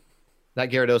 That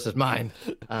Gyarados is mine.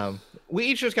 we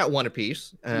each just got one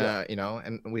apiece, Yeah. you know,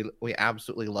 and we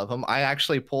absolutely love them. I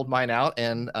actually pulled mine out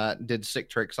and did sick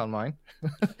tricks on mine.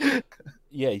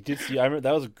 Yeah, you did see. I remember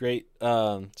that was a great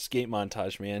skate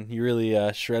montage, man. You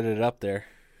really shredded it up there.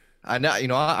 I know, you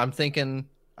know, I'm thinking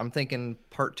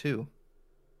part two.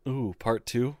 Ooh, part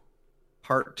two,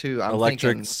 Part two. I'm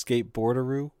electric thinking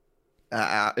skateboarderoo.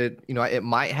 it. You know, it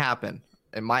might happen.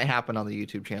 It might happen on the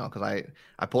YouTube channel because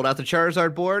I pulled out the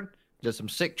Charizard board, did some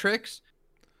sick tricks.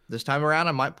 This time around,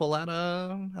 I might pull out I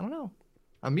don't know,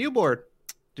 a Mew board,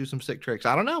 do some sick tricks.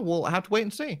 I don't know. We'll have to wait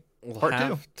and see. We'll Part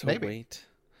have two, to maybe. wait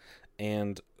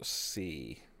and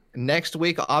see. Next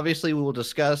week, obviously, we will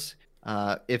discuss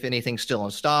if anything's still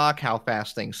in stock, how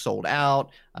fast things sold out,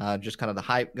 just kind of the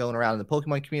hype going around in the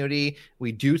Pokemon community.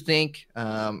 We do think,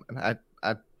 and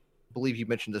I believe you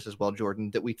mentioned this as well,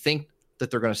 Jordan, that we think that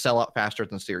they're going to sell out faster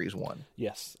than Series 1.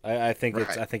 Yes, I think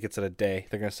Right. I think it's in a day.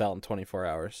 They're gonna sell it in 24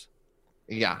 hours.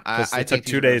 Yeah, 'Cause I it think took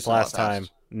these 2 are gonna days sell out last time.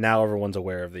 fast. Now everyone's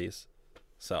aware of these.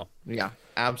 So Yeah,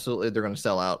 absolutely. They're going to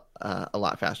sell out a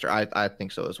lot faster. I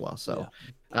think so as well. So,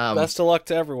 best of luck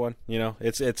to everyone. You know,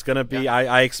 it's gonna be.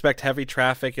 I expect heavy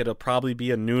traffic. It'll probably be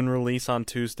a noon release on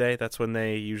Tuesday. That's when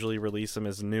they usually release them,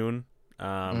 is noon.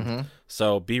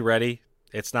 So be ready.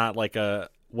 It's not like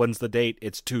when's the date?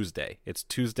 It's Tuesday. It's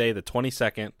Tuesday the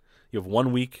 22nd. You have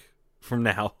 1 week from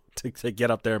now to get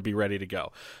up there and be ready to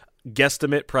go.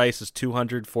 Guesstimate price is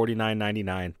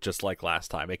 $249.99, just like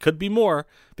last time. It could be more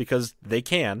because they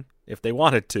can if they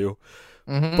wanted to.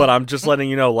 But I'm just letting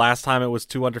you know, last time it was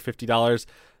 $250.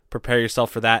 Prepare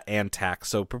yourself for that and tax.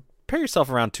 So prepare yourself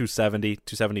around $270,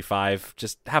 $275.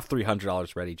 Just have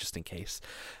 $300 ready just in case.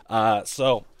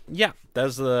 So yeah,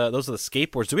 those are the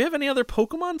skateboards. Do we have any other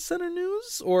Pokemon Center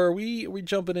news, or are we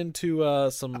jumping into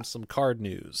some card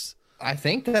news? I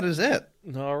think that is it.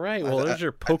 All right. Well, there's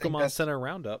your I think Pokemon that's- Center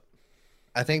roundup.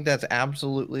 I think that's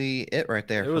absolutely it right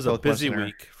there. It for was a Pokemon busy Center.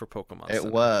 week for Pokemon It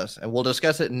Center. was, and we'll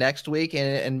discuss it next week,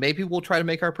 and maybe we'll try to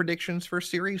make our predictions for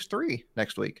Series 3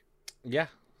 next week Yeah.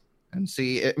 and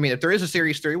see. I mean, if there is a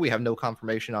Series 3, we have no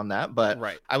confirmation on that, but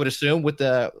Right. I would assume with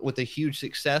the huge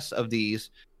success of these,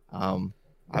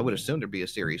 I would assume there'd be a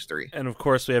Series 3. And of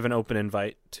course, we have an open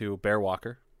invite to Bear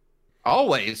Walker,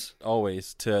 Always.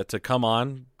 always to come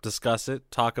on, discuss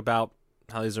it, talk about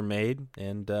how these are made,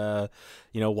 and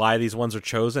why these ones are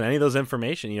chosen. Any of those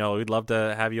information, we'd love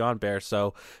to have you on, Bear.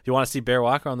 So if you want to see Bear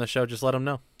Walker on the show, just let him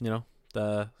know.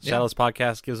 The Shadowless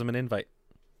Podcast gives him an invite.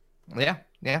 Yeah.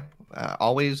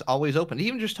 Always open.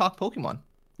 Even just talk Pokemon.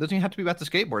 Doesn't even have to be about the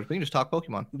skateboards. We can just talk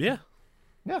Pokemon. Yeah.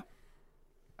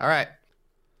 All right.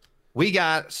 We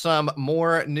got some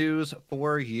more news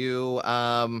for you.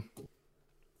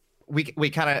 We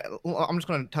kind of. I'm just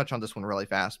going to touch on this one really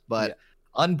fast, but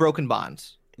Unbroken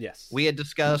Bonds. Yes. We had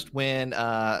discussed when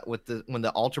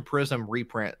the Ultra Prism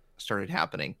reprint started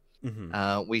happening.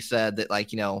 We said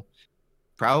that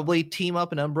probably Team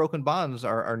Up and Unbroken Bonds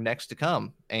are next to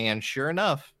come, and sure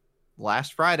enough,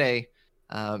 last Friday,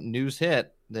 news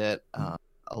hit that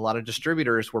a lot of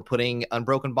distributors were putting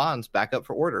Unbroken Bonds back up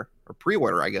for order, or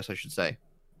pre-order, I guess I should say.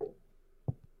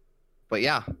 But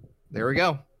yeah, there we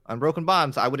go. Unbroken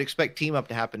Bonds. I would expect Team Up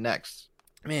to happen next.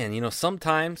 Man,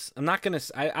 sometimes I'm not going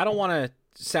to, I don't want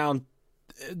to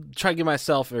try to give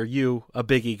myself or you a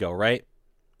big ego, right?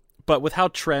 But with how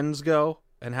trends go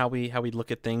and how we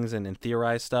look at things and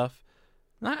theorize stuff,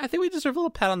 I think we deserve a little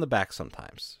pat on the back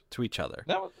sometimes to each other.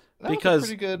 That was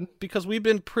pretty good. Because we've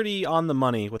been pretty on the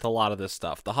money with a lot of this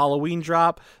stuff. The Halloween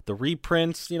drop, the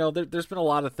reprints, there's been a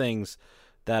lot of things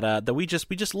that we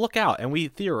just look out and we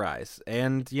theorize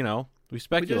and we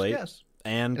speculate. We just guess.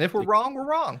 And if we're wrong, we're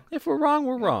wrong. If we're wrong,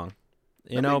 we're wrong.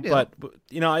 But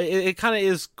it kind of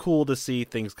is cool to see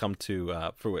things come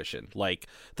to fruition, like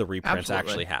the reprints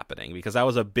actually happening, because that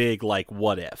was a big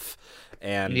what if.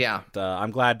 And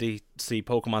I'm glad to see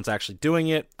Pokemon's actually doing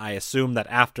it. I assume that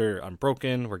after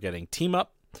Unbroken, we're getting Team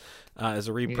Up as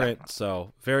a reprint.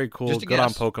 So very cool. Good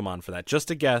on Pokemon for that. Just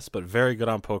a guess, but very good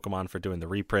on Pokemon for doing the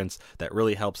reprints. That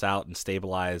really helps out and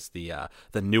stabilize the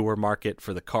newer market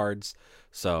for the cards.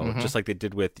 So just like they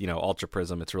did with Ultra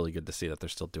Prism, it's really good to see that they're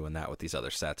still doing that with these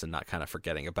other sets and not kind of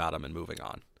forgetting about them and moving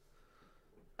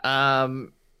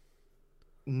on.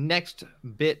 Next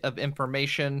bit of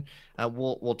information,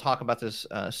 we'll talk about this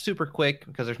super quick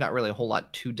because there's not really a whole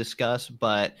lot to discuss.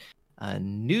 But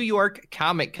New York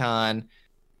Comic Con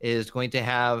is going to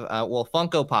have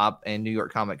Funko Pop and New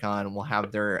York Comic Con will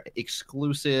have their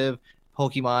exclusive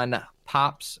Pokemon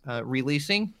Pops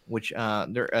releasing, which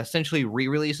they're essentially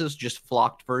re-releases, just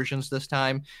flocked versions this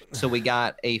time. So we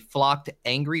got a flocked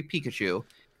Angry Pikachu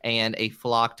and a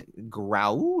flocked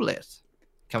Growlithe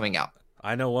coming out.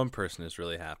 I know one person is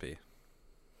really happy.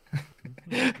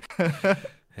 And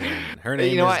her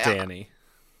name You know, is Danny.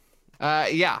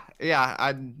 Yeah.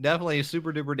 I definitely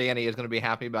Super Duper Danny is going to be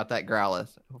happy about that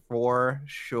Growlithe for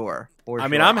sure. I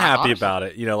mean, I'm happy about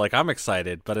it. Like I'm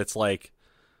excited, but it's like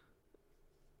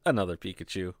another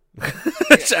Pikachu.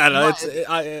 That's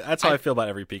how I feel about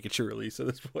every Pikachu release at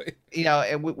this point.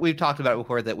 And we've talked about it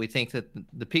before that we think that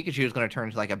the Pikachu is going to turn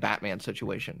into like a Batman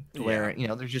situation where,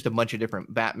 there's just a bunch of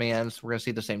different Batmans. We're going to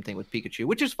see the same thing with Pikachu,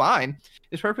 which is fine.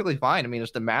 It's perfectly fine. I mean,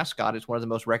 it's the mascot. It's one of the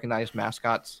most recognized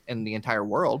mascots in the entire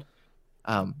world.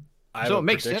 So it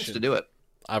makes sense to do it.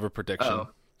 I have a prediction. Uh-oh.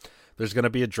 There's going to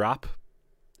be a drop,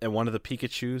 and one of the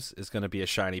Pikachus is going to be a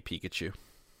shiny Pikachu.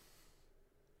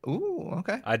 Ooh,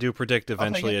 okay. I do predict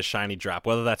eventually a shiny drop,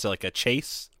 whether that's like a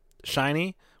chase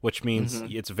shiny, which means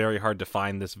it's very hard to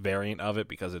find this variant of it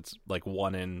because it's like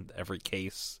one in every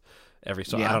case. I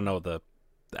don't know the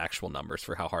actual numbers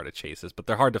for how hard a chase is, but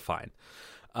they're hard to find.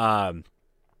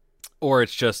 Or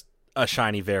it's just a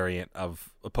shiny variant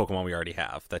of a Pokemon we already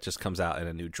have that just comes out in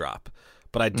a new drop.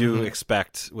 But I do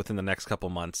expect within the next couple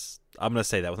months, I'm going to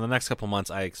say that within the next couple months,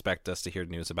 I expect us to hear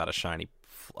news about a shiny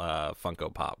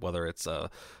Funko Pop, whether it's a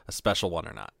special one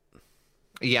or not.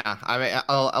 Yeah, I mean,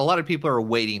 a lot of people are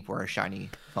waiting for a shiny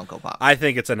Funko Pop. I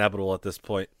think it's inevitable at this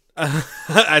point.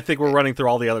 I think we're running through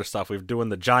all the other stuff. We're doing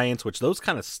the Giants, which those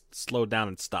kind of slowed down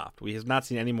and stopped. We have not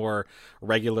seen any more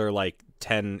regular, like,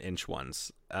 10-inch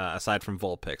ones, aside from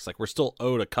Vulpix. Like, we're still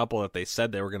owed a couple that they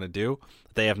said they were going to do,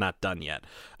 that they have not done yet.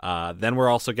 Then we're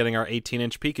also getting our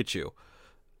 18-inch Pikachu.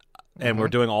 And we're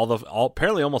doing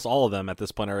apparently almost all of them at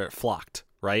this point are flocked,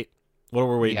 right? What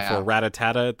are we waiting for?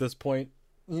 Rattata at this point?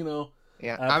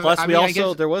 Yeah. Plus,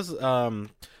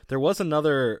 there was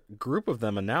another group of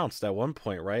them announced at one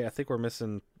point, right? I think we're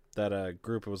missing that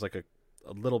group. It was like a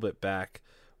little bit back.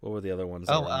 What were the other ones?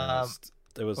 That were announced?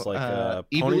 It was like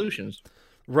Evolutions.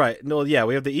 Right. No, yeah,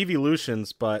 we have the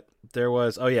Evolutions, but there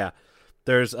was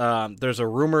there's a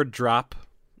rumored drop.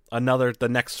 The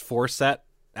next 4 set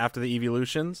after the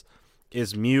Evolutions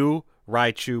is Mew,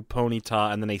 Raichu,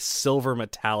 Ponyta, and then a silver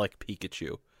metallic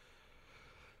Pikachu.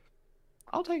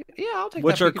 I'll take that.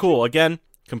 Which are cool. Again,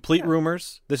 complete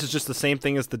rumors. This is just the same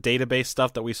thing as the database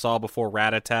stuff that we saw before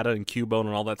Rattata and Cubone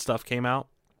and all that stuff came out.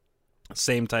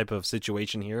 Same type of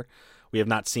situation here. We have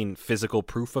not seen physical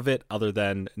proof of it other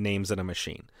than names in a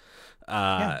machine.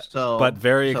 But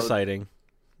very exciting.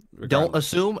 Regardless. Don't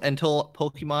assume until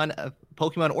Pokemon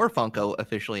or Funko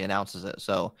officially announces it.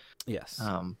 So yes,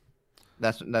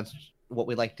 that's what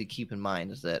we like to keep in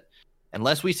mind is that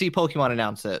unless we see Pokemon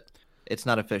announce it, it's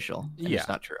not official. And it's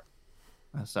not true.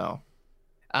 So,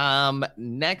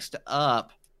 next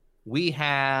up, we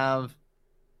have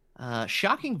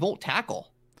Shocking Volt Tackle.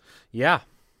 Yeah,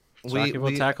 Shocking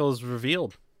Volt Tackle is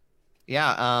revealed.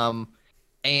 Yeah,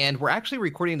 and we're actually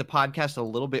recording the podcast a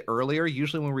little bit earlier.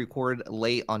 Usually when we record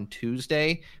late on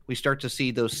Tuesday, we start to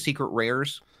see those secret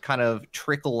rares kind of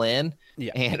trickle in,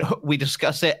 and we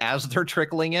discuss it as they're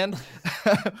trickling in.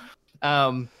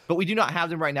 But we do not have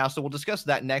them right now, so we'll discuss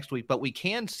that next week. But we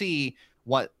can see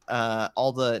what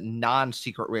all the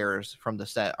non-secret rares from the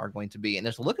set are going to be, and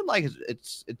it's looking like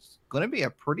it's going to be a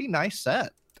pretty nice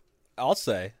set. I'll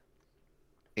say.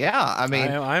 Yeah, I mean,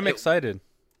 I'm excited.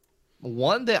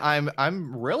 One that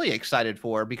I'm really excited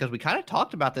for because we kind of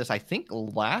talked about this, I think,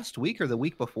 last week or the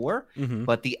week before.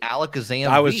 But the Alakazam.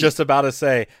 I was just about to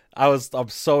say I'm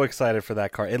so excited for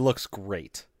that card. It looks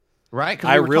great. Right?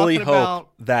 I really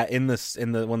hope that when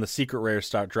the secret rares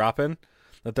start dropping,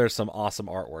 that there's some awesome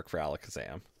artwork for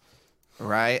Alakazam.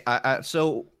 Right.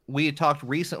 So we had talked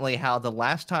recently how the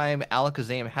last time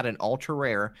Alakazam had an ultra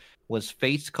rare was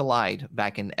Fates Collide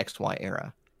back in XY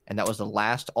era. And that was the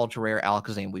last ultra rare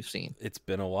Alakazam we've seen. It's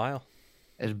been a while.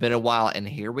 It's been a while, and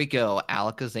here we go,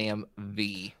 Alakazam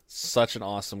V. Such an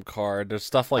awesome card. There's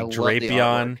stuff like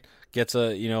Drapion gets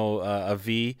a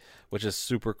V, which is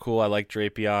super cool. I like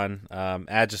Drapion.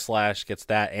 Aegislash gets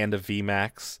that and a V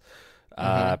Max.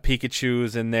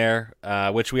 Pikachu's in there,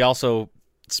 which we also,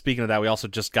 speaking of that, we also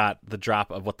just got the drop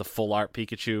of what the full art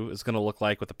Pikachu is going to look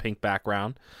like with the pink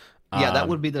background. Yeah, that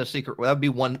would be the secret. That would be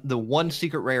the one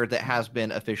secret rare that has been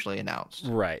officially announced.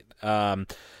 Right.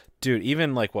 Dude,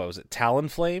 even like, what was it?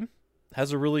 Talonflame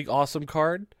has a really awesome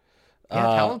card. Yeah,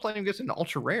 Talonflame gets an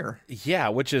ultra rare. Yeah,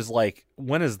 which is like,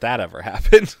 when has that ever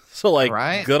happened? So like,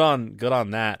 good on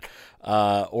that.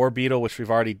 Orbeetle, which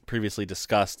we've already previously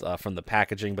discussed from the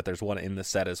packaging, but there's one in the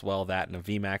set as well, that in a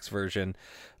VMAX version.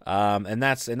 And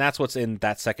that's what's in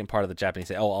that second part of the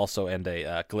Japanese. Oh, also, and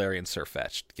a Galarian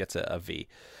Sirfetch'd gets a V.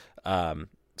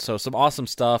 So some awesome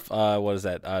stuff. What is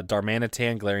that?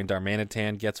 Darmanitan, Glaring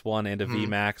Darmanitan gets one, and a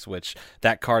VMAX, which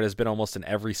that card has been almost in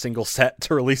every single set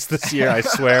to release this year, I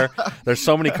swear. There's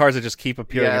so many cards that just keep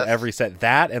appearing in every set.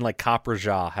 That and like Copper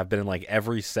Jaw have been in like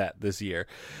every set this year.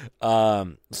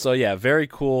 So yeah, very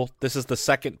cool. This is the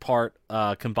second part,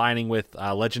 combining with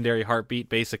Legendary Heartbeat,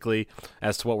 basically,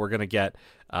 as to what we're going to get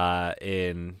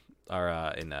in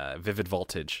Vivid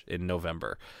Voltage in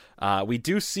November.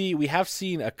 We have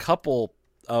seen a couple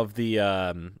of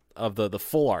the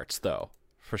full arts though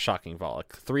for Shocking Vault.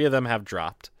 Like, 3 of them have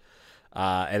dropped,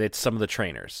 and it's some of the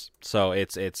trainers. So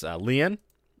it's Leon,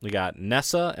 we got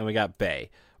Nessa, and we got Bay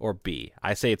or B.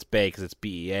 I say it's Bay because it's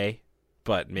BEA,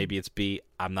 but maybe it's B.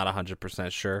 I'm not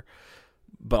 100% sure.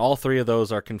 But all 3 of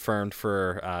those are confirmed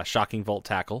for Shocking Vault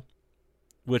Tackle,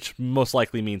 which most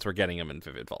likely means we're getting them in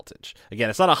Vivid Voltage. Again,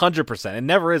 it's not 100%. It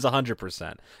never is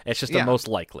 100%. It's just the most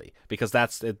likely, because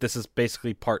this is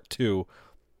basically part 2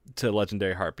 to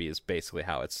Legendary Heartbeat, is basically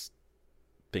how it's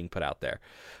being put out there.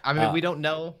 I mean, we don't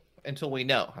know until we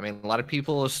know. I mean, a lot of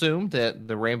people assumed that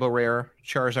the Rainbow Rare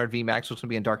Charizard VMAX was going to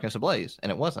be in Darkness Ablaze,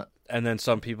 and it wasn't. And then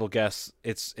some people guess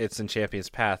it's in Champion's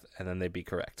Path, and then they'd be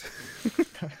correct.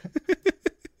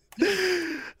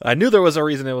 I knew there was a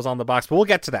reason it was on the box, but we'll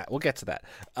get to that.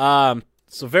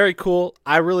 So very cool.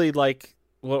 I really like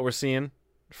what we're seeing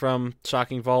from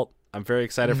Shocking Vault. I'm very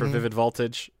excited for Vivid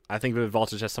Voltage. I think Vivid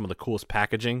Voltage has some of the coolest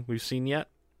packaging we've seen yet.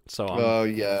 So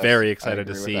I'm very excited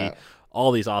to see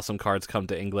all these awesome cards come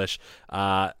to English.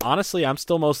 Honestly, I'm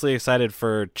still mostly excited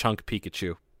for Chunk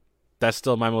Pikachu. That's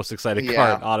still my most excited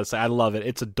card, honestly. I love it.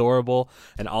 It's adorable,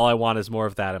 and all I want is more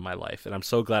of that in my life. And I'm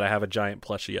so glad I have a giant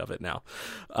plushie of it now.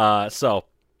 So,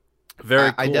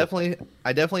 very cool.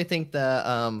 I definitely think that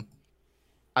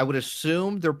I would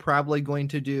assume they're probably going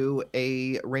to do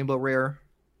a Rainbow Rare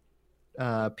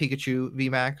Pikachu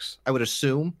VMAX. I would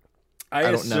assume.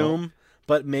 I don't know.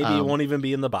 But maybe it won't even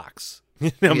be in the box.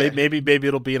 Maybe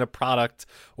it'll be in a product,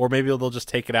 or maybe they'll just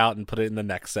take it out and put it in the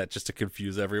next set just to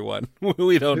confuse everyone.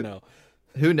 We don't know.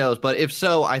 Who knows? But if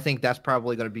so, I think that's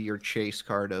probably going to be your chase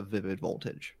card of Vivid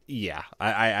Voltage. Yeah,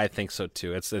 I think so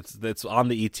too. It's on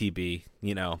the ETB,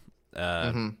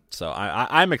 So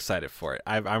I'm excited for it.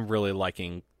 I'm really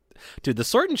liking. Dude, the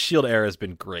Sword and Shield era has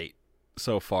been great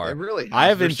so far. It really has. I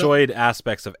have enjoyed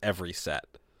aspects of every set.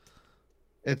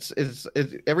 It's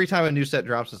every time a new set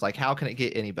drops, it's like, how can it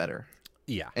get any better?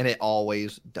 Yeah. And it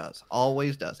always does.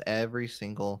 Always does. Every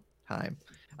single time.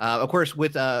 Of course,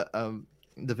 with the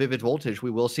Vivid Voltage,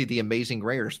 we will see the Amazing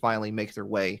Rares finally make their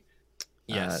way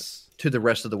to the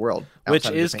rest of the world. Which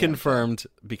is confirmed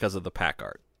because of the pack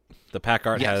art. The pack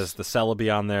art has the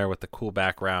Celebi on there with the cool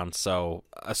background. So,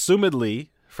 assumedly,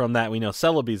 from that, we know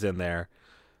Celebi's in there.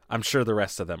 I'm sure the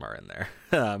rest of them are in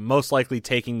there. Most likely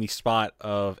taking the spot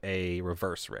of a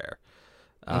reverse rare.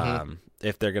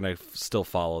 If they're going to still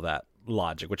follow that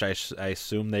logic, which I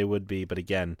assume they would be, but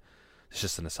again, it's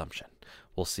just an assumption.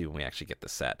 We'll see when we actually get the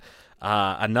set.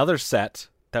 Another set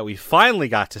that we finally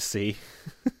got to see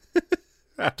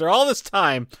after all this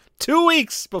time, 2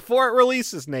 weeks before it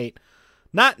releases, Nate.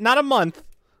 Not a month,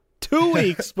 2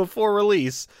 weeks before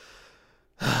release.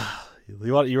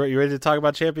 You ready to talk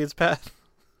about Champion's Path?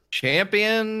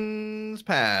 Champion's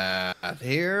Path.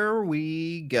 Here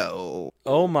we go.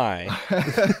 Oh my!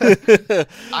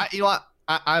 You know what?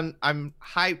 I'm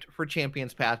hyped for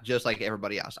Champion's Path, just like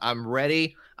everybody else. I'm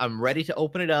ready. I'm ready to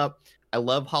open it up. I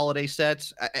love holiday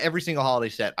sets. Every single holiday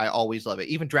set, I always love it.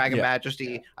 Even Dragon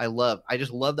Majesty, I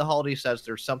just love the holiday sets.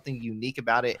 There's something unique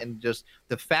about it, and just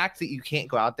the fact that you can't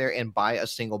go out there and buy a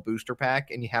single booster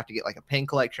pack, and you have to get like a pin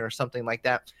collection or something like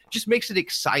that, just makes it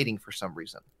exciting for some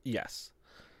reason. Yes.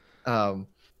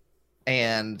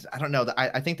 And I don't know.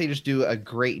 I think they just do a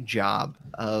great job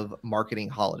of marketing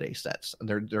holiday sets.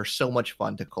 They're so much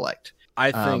fun to collect.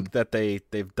 I think that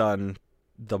they've done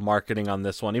the marketing on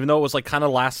this one, even though it was like kind of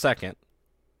last second.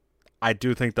 I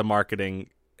do think the marketing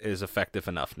is effective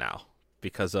enough now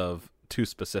because of 2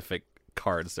 specific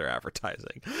cards they're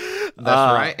advertising.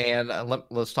 That's right. And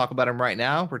let's talk about them right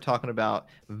now. We're talking about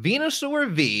Venusaur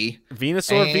V,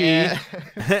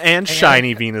 and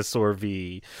Shiny Venusaur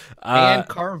V, and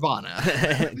Carvana.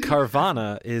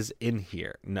 Carvana is in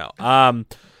here. No,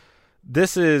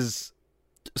 this is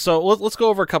so. Let's go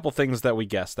over a couple things that we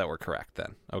guessed that were correct.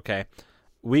 Then, okay,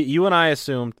 you and I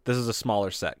assumed this is a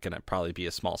smaller set. Gonna probably be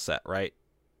a small set, right?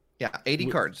 Yeah, 80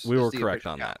 cards. We were correct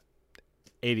on that.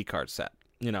 80 card set.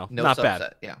 No not subset,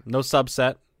 bad. Yeah. No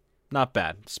subset. Not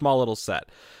bad. Small little set.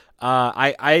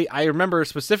 I remember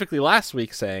specifically last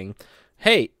week saying,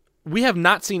 hey, we have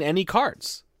not seen any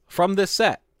cards from this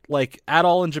set, like, at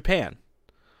all in Japan.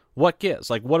 What gives?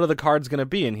 Like, what are the cards going to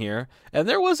be in here? And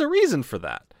there was a reason for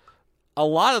that. a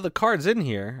lot of the cards in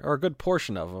here, or a good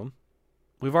portion of them,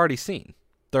 we've already seen.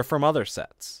 They're from other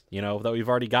sets, that we've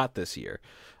already got this year.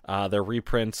 They're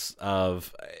reprints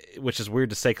of, which is weird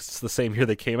to say because it's the same year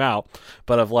they came out,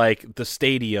 but of like the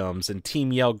Stadiums and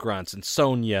Team Yell Grunts and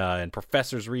Sonya and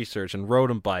Professor's Research and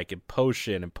Rodent Bike and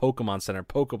Potion and Pokemon Center,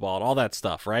 Pokeball and all that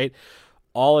stuff, right?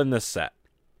 All in this set.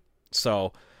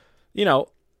 So,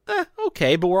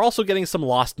 okay, but we're also getting some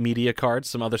lost media cards,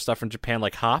 some other stuff from Japan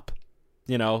like Hop.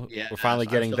 We're finally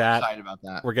getting that. Excited about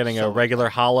that. We're getting a regular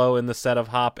holo in the set of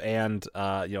Hop and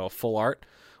a full art,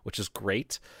 which is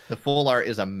great. The full art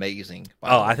is amazing.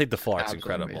 I think the full art's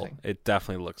incredible. Amazing. It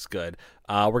definitely looks good.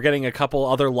 We're getting a couple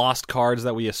other lost cards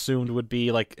that we assumed would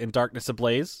be like in Darkness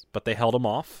Ablaze, but they held them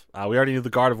off. We already knew the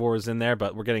Gardevoir was in there,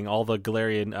 but we're getting all the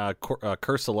Galarian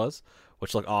Cursolas,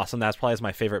 which look awesome. That's probably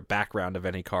my favorite background of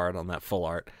any card on that full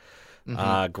art.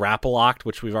 Mm-hmm. Grapploct,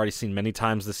 which we've already seen many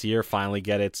times this year, finally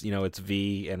get its its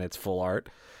V and its full art.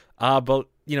 But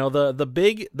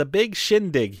the big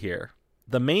shindig here,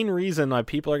 the main reason why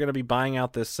people are going to be buying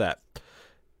out this set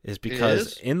is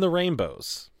because in the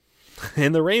rainbows,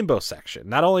 in the rainbow section,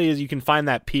 not only is you can find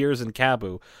that Piers and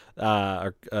Kabu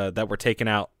that were taken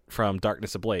out from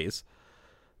Darkness Ablaze,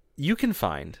 you can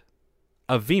find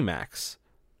a VMAX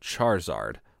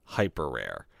Charizard Hyper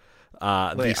Rare,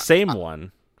 the same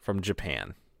one from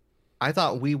Japan. I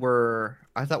thought we were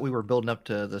building up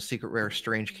to the secret rare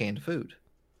strange canned food.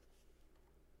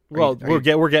 We're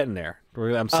getting there.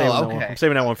 I'm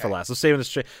saving that one for last. We're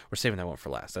saving that one for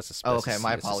last. That's a okay.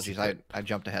 My apologies. I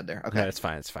jumped ahead there. Okay, no, it's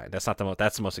fine. It's fine. That's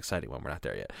the most exciting one. We're not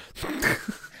there yet.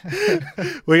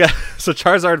 We got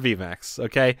Charizard VMAX.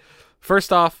 Okay,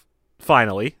 first off,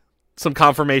 finally some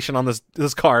confirmation on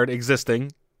this card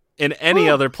existing in any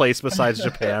other place besides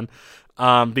Japan.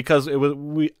 Because it was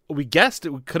we guessed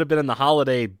it could have been in the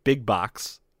holiday big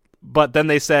box, but then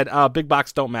they said big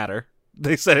box don't matter.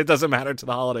 They said it doesn't matter to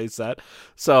the holiday set.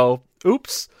 So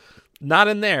oops, not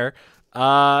in there.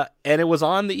 And it was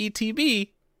on the ETB.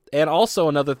 And also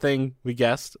another thing we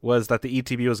guessed was that the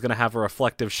ETB was going to have a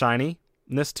reflective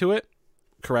shininess to it.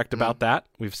 Correct about that.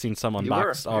 We've seen some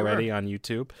unboxed already on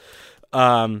YouTube.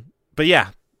 But yeah,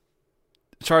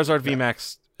 Charizard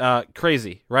VMAX.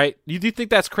 Crazy, right? You do think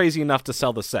that's crazy enough to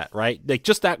sell the set, right? Like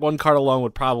just that one card alone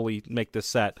would probably make this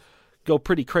set go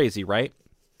pretty crazy, right?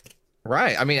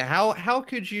 Right. I mean, how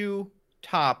could you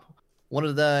top one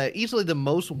of easily the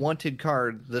most wanted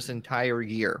card this entire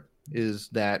year is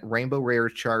that Rainbow Rare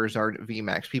Charizard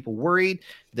VMAX. People worried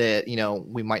that,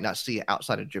 we might not see it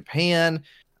outside of Japan.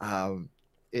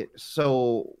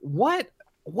 So what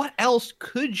else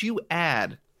could you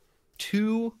add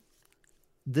to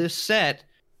this set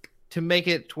to make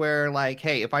it to where, like,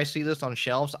 hey, if I see this on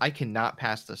shelves, I cannot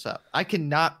pass this up. I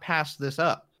cannot pass this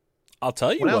up. I'll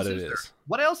tell you what it is.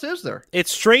 What else is there?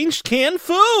 It's strange canned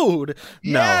food.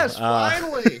 Yes,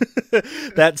 finally.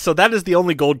 That is the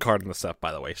only gold card in the set,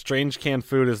 by the way. Strange canned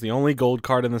food is the only gold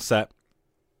card in the set.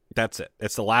 That's it.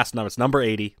 It's the last number. It's number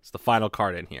 80. It's the final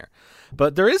card in here.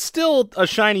 But there is still a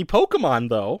shiny Pokemon,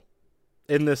 though,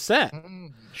 in this set.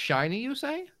 Shiny, you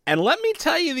say? And let me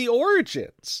tell you the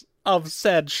origins of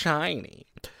said shiny.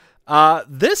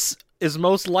 This is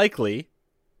most likely,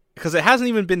 because it hasn't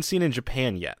even been seen in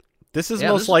Japan yet, this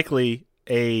is likely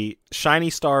a Shiny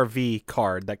Star V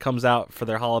card that comes out for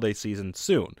their holiday season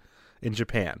soon in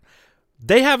Japan.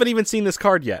 They haven't even seen this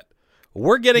card yet.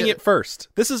 We're getting it first.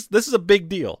 This is a big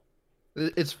deal.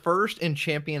 It's first in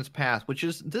Champions Path, which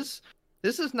is this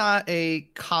is not a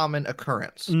common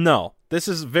occurrence. No, this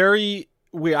is very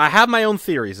weird. I have my own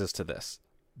theories as to this,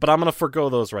 but I'm going to forgo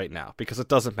those right now because it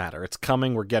doesn't matter. It's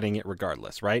coming. We're getting it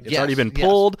regardless, right? It's already been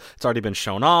pulled. Yes. It's already been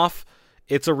shown off.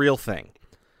 It's a real thing.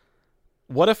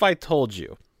 What if I told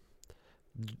you,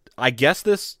 I guessed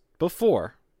this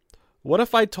before, what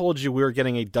if I told you we were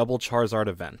getting a double Charizard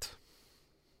event?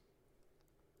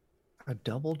 A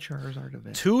double Charizard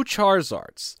event? 2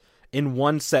 Charizards in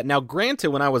one set. Now, granted,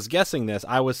 when I was guessing this,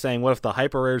 I was saying, what if the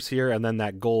Hyper Rare's here and then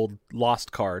that gold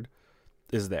lost card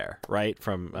is there, right,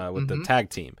 from with the tag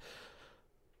team?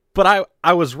 But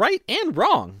I was right and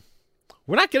wrong.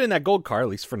 We're not getting that gold card, at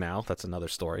least for now. That's another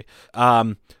story.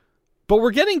 But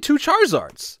we're getting 2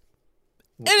 Charizards.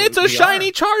 And it's a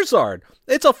shiny Charizard.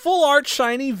 It's a full art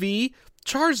shiny V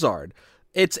Charizard.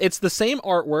 It's the same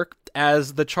artwork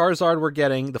as the Charizard we're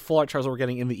getting, the full art Charizard we're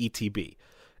getting in the ETB.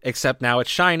 Except now it's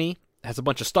shiny, has a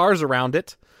bunch of stars around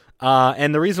it.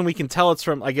 And the reason we can tell it's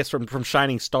from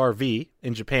Shining Star V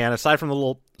in Japan, aside from the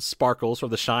little sparkles or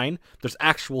the shine, there's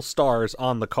actual stars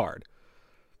on the card.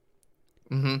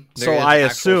 So I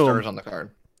assume stars on the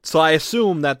card. So I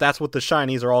assume that that's what the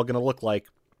shinies are all going to look like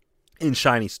in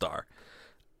Shiny Star.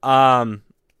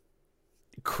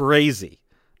 crazy.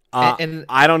 And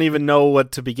I don't even know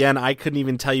what to begin. I couldn't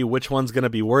even tell you which one's going to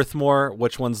be worth more,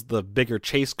 which one's the bigger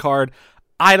chase card.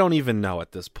 I don't even know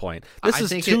at this point. This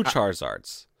is two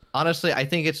Charizards. Honestly, I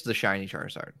think it's the shiny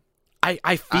Charizard.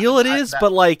 I feel it is,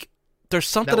 but like there's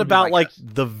something about like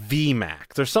the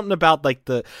VMAX. There's something about like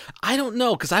I don't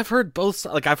know, because I've heard both.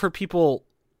 Like I've heard people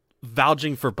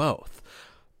vouching for both.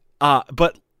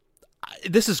 But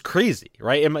this is crazy,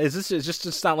 right? Is this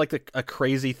just not like a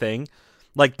crazy thing?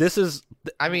 Like this is,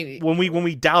 I mean, when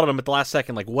we doubted them at the last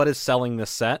second, like what is selling this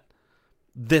set?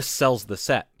 This sells the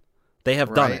set. They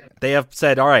have done it. They have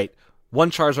said, all right, one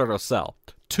Charizard will sell.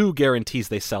 2 guarantees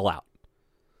they sell out.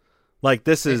 Like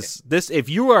this. If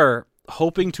you are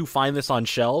hoping to find this on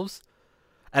shelves,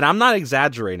 and I'm not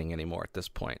exaggerating anymore at this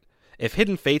point. If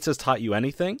Hidden Fates has taught you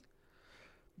anything,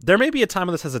 there may be a time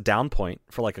when this has a down point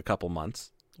for like a couple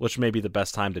months, which may be the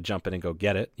best time to jump in and go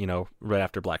get it. You know, right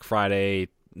after Black Friday.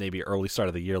 Maybe early start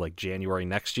of the year, like January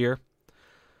next year.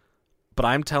 But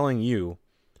I'm telling you,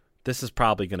 this is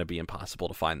probably going to be impossible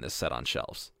to find this set on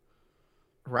shelves.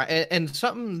 Right. And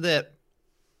something that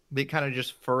kind of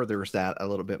just furthers that a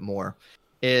little bit more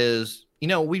is, you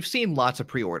know, we've seen lots of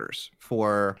pre-orders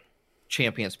for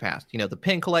Champions Past. You know, the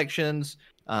pin collections,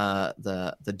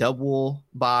 the double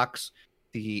box,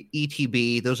 the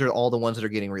ETB, those are all the ones that are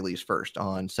getting released first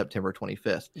on September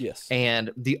 25th. Yes. And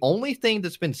the only thing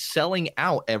that's been selling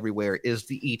out everywhere is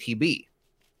the ETB,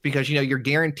 because, you know, you're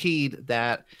guaranteed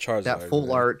that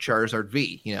full art Charizard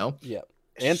V, you know? Yeah.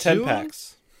 And 10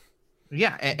 packs.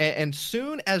 Yeah. And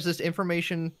soon as this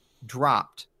information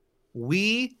dropped,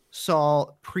 we saw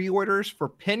pre-orders for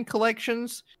pin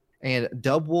collections and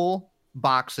double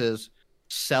boxes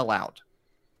sell out.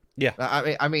 Yeah,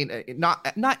 I mean,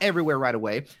 not everywhere right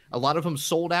away. A lot of them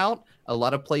sold out. A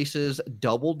lot of places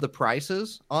doubled the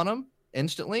prices on them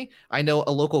instantly. I know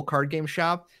a local card game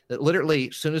shop that literally,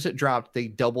 as soon as it dropped, they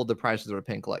doubled the prices of their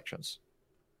pin collections.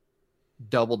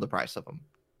 Doubled the price of them.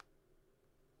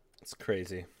 It's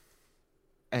crazy.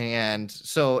 And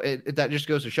so that just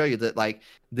goes to show you that like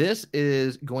this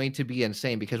is going to be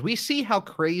insane, because we see how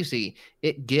crazy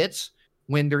it gets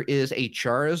when there is a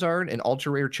Charizard, an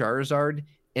ultra rare Charizard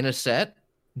in a set,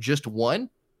 just one.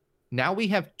 Now we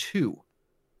have two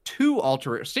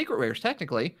ultra rare, secret rares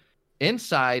technically,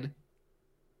 inside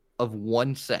of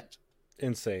one set.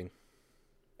 Insane.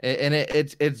 And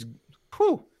it's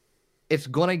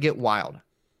gonna get wild.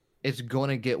 It's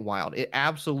gonna get wild. It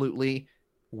absolutely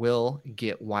will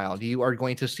get wild. You are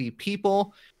going to see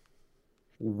people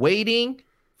waiting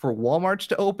for Walmarts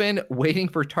to open, waiting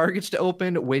for Targets to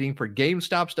open, waiting for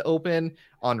GameStops to open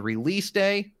on release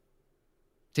day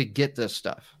to get this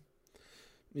stuff.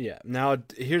 Yeah. Now,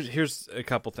 here's a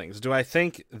couple things. Do I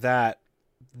think that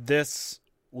this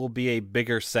will be a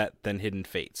bigger set than Hidden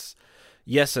Fates?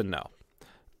 Yes and no.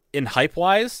 In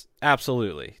hype-wise,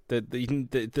 absolutely.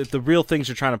 The real things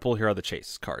you're trying to pull here are the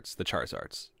chase cards, the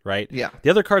Charizards, right? Yeah. The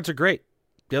other cards are great.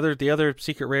 The other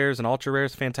secret rares and ultra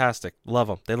rares, fantastic. Love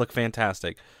them. They look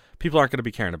fantastic. People aren't going to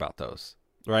be caring about those,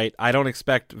 right? I don't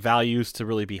expect values to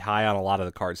really be high on a lot of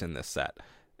the cards in this set,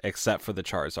 except for the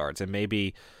Charizards, and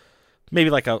maybe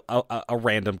like a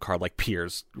random card like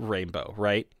Piers Rainbow,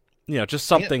 right? You know, just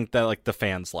something that like the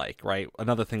fans like, right?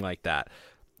 Another thing like that.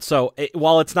 So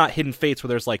while it's not Hidden Fates where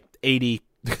there's like 80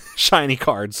 shiny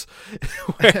cards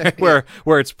where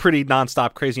it's pretty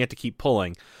nonstop crazy, you have to keep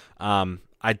pulling.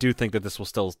 I do think that this will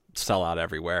still sell out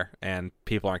everywhere, and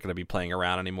people aren't going to be playing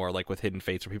around anymore like with Hidden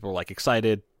Fates, where people were like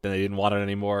excited, then they didn't want it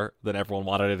anymore, then everyone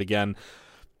wanted it again.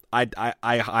 I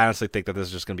honestly think that this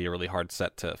is just going to be a really hard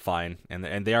set to find,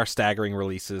 and they are staggering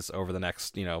releases over the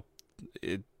next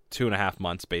 2.5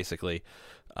 months basically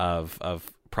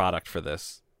of product for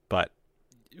this. But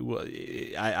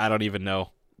I don't even know.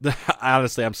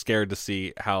 Honestly, I'm scared to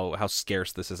see how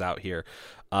scarce this is out here.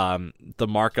 The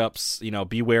markups,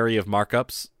 be wary of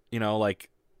markups.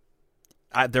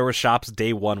 There were shops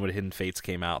day one when Hidden Fates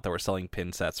came out that were selling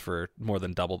pin sets for more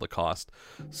than double the cost.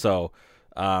 So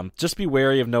just be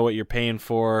wary of know what you're paying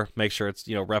for. Make sure it's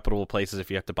reputable places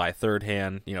if you have to buy third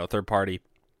hand, third party.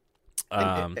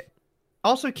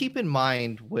 Also keep in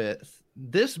mind, with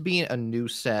this being a new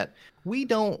set, we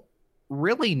don't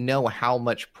really know how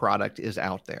much product is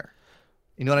out there.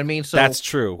 You know what I mean? So that's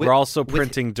true. We're also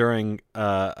printing during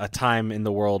a time in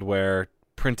the world where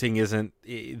printing isn't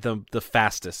the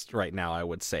fastest right now. I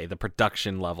would say the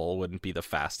production level wouldn't be the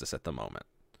fastest at the moment.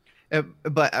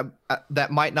 But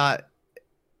that might not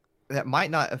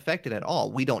affect it at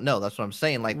all. We don't know. That's what I'm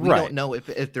saying. Like, we don't know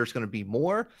if there's going to be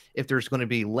more, if there's going to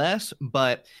be less.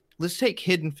 But let's take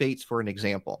Hidden Fates for an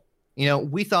example.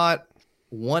 We thought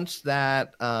once the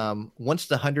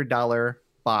 $100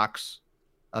 box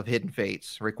of Hidden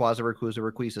Fates, Rayquaza, Rayquaza,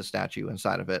 Rayquaza statue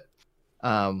inside of it,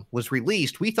 was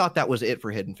released, we thought that was it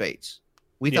for Hidden Fates.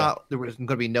 We thought there was going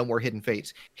to be no more Hidden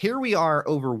Fates. Here we are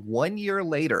over 1 year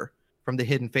later from the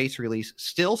Hidden Fates release,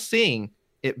 still seeing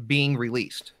it being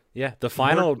released. Yeah, the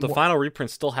final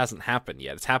reprint still hasn't happened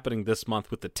yet. It's happening this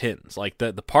month with the tins. Like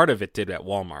the part of it did at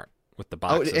Walmart with the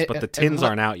boxes, but the tins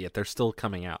aren't out yet. They're still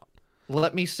coming out.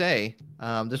 Let me say,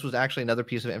 this was actually another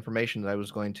piece of information that I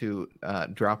was going to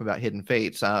drop about Hidden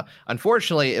Fates.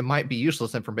 Unfortunately, it might be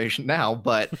useless information now,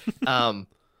 but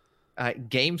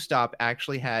GameStop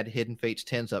actually had Hidden Fates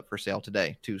 10s up for sale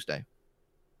today, Tuesday.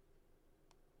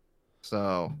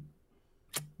 So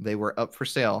they were up for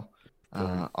sale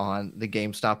on the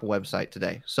GameStop website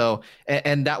today. So,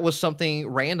 and that was something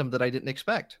random that I didn't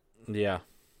expect. Yeah.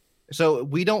 So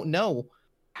we don't know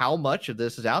how much of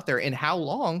this is out there and how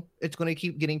long it's going to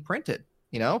keep getting printed,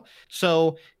 you know?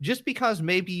 So just because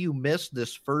maybe you missed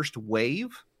this first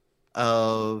wave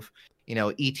of, you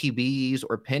know, ETBs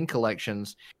or pin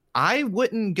collections, I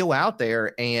wouldn't go out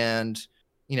there and,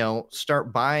 you know,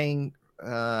 start buying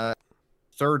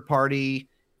third party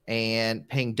and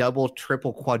paying double,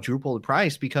 triple, quadruple the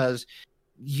price, because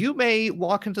you may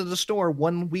walk into the store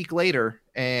 1 week later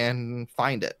and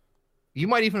find it. You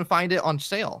might even find it on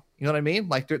sale. You know what I mean?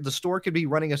 Like the store could be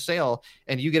running a sale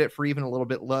and you get it for even a little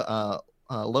bit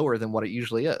lower than what it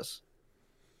usually is.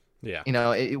 Yeah. You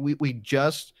know, we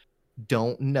just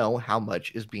don't know how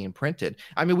much is being printed.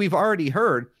 I mean, we've already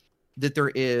heard that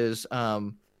there is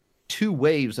 2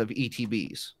 waves of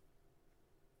ETBs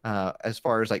as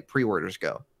far as like pre-orders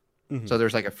go. Mm-hmm. So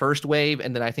there's like a first wave,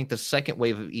 and then I think the second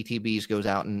wave of ETBs goes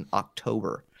out in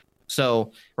October.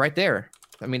 So right there,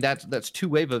 I mean, that's 2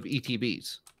 waves of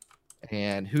ETBs,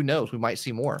 and who knows, we might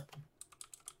see more.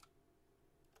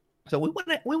 So we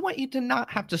want you to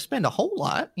not have to spend a whole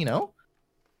lot, you know.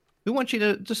 We want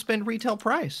you to spend retail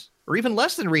price, or even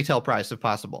less than retail price if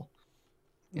possible.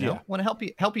 You know, want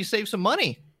to help you save some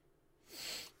money.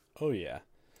 Oh yeah.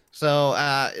 So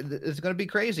it's going to be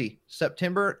crazy.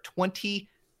 September 25th,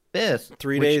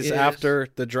 3 days after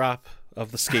the drop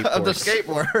of the skateboards. Of the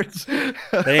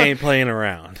skateboards. They ain't playing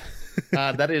around.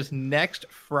 That is next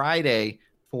Friday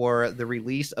for the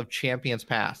release of Champions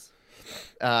Pass.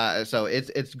 So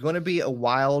it's going to be a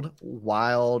wild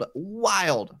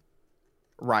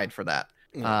ride for that.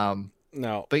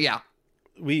 No, but yeah,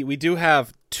 we do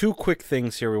have 2 quick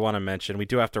things here we want to mention. We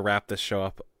do have to wrap this show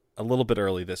up a little bit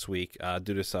early this week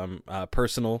due to some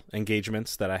personal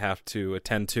engagements that I have to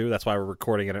attend to. That's why we're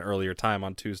recording at an earlier time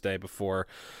on Tuesday before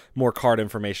more card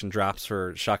information drops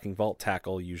for Shocking Vault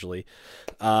Tackle usually.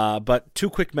 But 2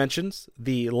 quick mentions.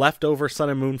 The leftover Sun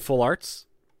and Moon full arts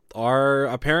are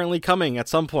apparently coming at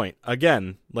some point.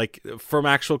 Again, like from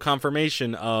actual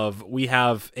confirmation of we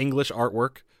have English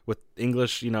artwork with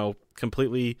English, you know,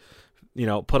 completely, you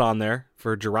know, put on there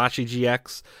for Jirachi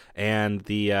GX and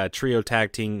the trio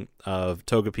tag team of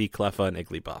Togepi, Cleffa, and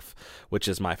Igglybuff, which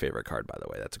is my favorite card, by the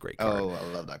way. That's a great card. Oh, I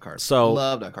love that card. So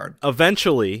love that card.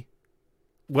 Eventually,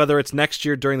 whether it's next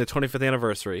year during the 25th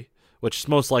anniversary, which is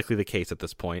most likely the case at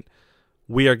this point,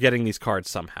 we are getting these cards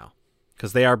somehow,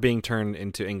 because they are being turned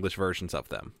into English versions of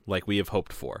them, like we have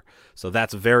hoped for. So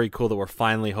that's very cool that we're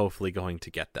finally, hopefully, going to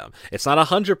get them. It's not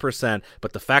 100%,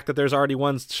 but the fact that there's already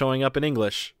ones showing up in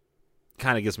English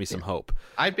kind of gives me some hope.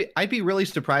 I'd be really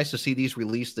surprised to see these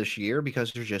released this year,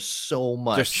 because there's just so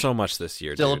much. There's so much this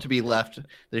year, still dude. to be left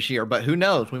this year, but who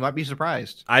knows? We might be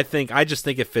surprised. I just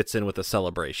think it fits in with a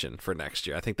celebration for next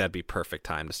year. I think that'd be perfect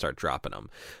time to start dropping them.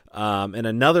 And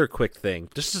another quick thing,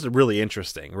 this is really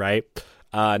interesting, right?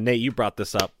 Nate, you brought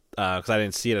this up because I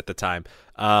didn't see it at the time.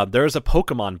 There's a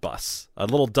Pokemon bus, a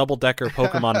little double-decker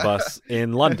Pokemon bus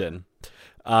in London,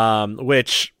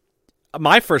 which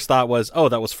my first thought was, oh,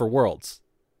 that was for Worlds,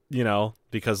 you know,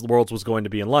 because Worlds was going to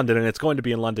be in London, and it's going to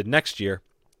be in London next year.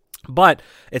 But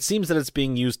it seems that it's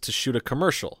being used to shoot a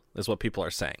commercial, is what people are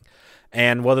saying.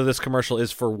 And whether this commercial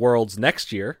is for Worlds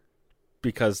next year,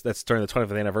 because that's during the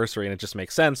 25th anniversary and it just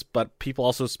makes sense, but people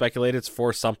also speculate it's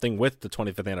for something with the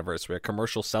 25th anniversary, a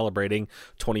commercial celebrating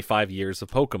 25 years of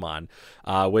Pokemon,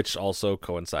 which also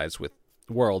coincides with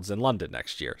Worlds in London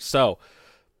next year. So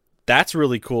that's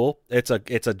really cool. It's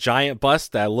a giant bus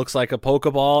that looks like a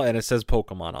Pokeball, and it says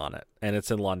Pokemon on it, and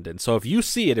it's in London. So if you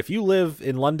see it, if you live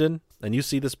in London and you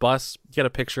see this bus, get a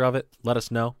picture of it, let us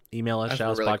know. Email us,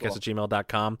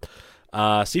 shadowspodcast@gmail.com.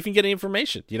 See if you can get any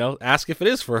information. You know, ask if it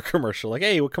is for a commercial. Like,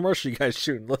 hey, what commercial you guys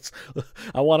shooting?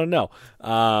 I want to know.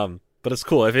 But it's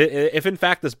cool if in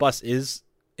fact this bus is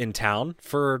in town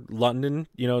for London,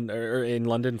 you know, or in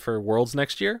London for Worlds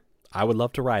next year. I would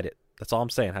love to ride it. That's all I'm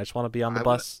saying. I just want to be on the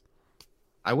bus.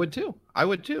 I would too.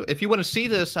 If you want to see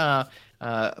this,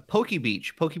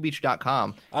 PokeBeach,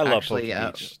 pokebeach.com. I love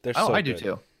PokeBeach. They're so I good.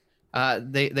 do too.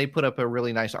 They put up a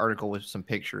really nice article with some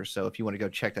pictures. So if you want to go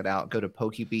check that out, go to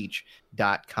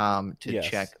pokebeach.com to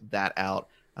check that out.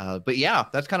 But yeah,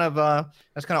 that's kind of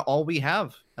all we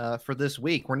have for this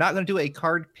week. We're not going to do a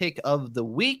card pick of the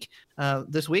week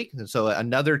this week, so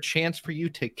another chance for you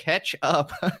to catch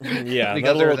up. Yeah,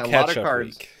 because there's a lot of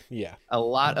cards. Week. Yeah, a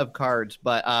lot of cards.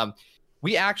 But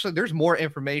there's more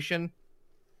information,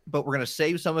 but we're going to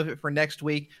save some of it for next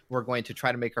week. We're going to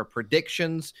try to make our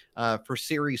predictions for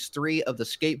Series 3 of the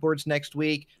skateboards next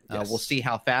week. We'll see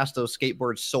how fast those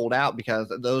skateboards sold out, because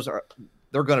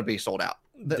they're going to be sold out.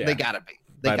 They gotta be.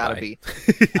 They gotta be.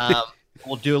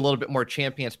 We'll do a little bit more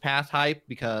Champions Pass hype,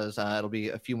 because it'll be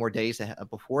a few more days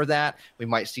before that. We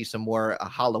might see some more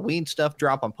Halloween stuff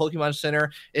drop on Pokemon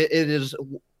Center. It is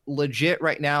legit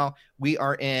right now. We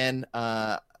are in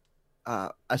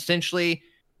essentially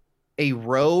a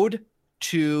road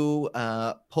to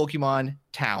Pokemon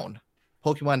Town,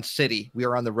 Pokemon City. We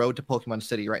are on the road to Pokemon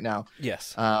City right now.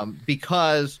 Yes.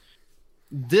 Because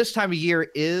this time of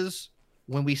year is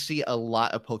when we see a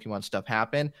lot of Pokemon stuff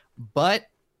happen, but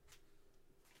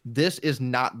this is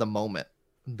not the moment.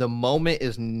 The moment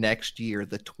is next year,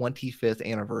 the 25th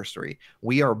anniversary.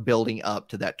 We are building up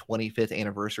to that 25th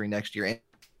anniversary next year.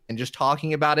 And just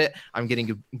talking about it, I'm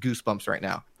getting goosebumps right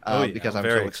now because I'm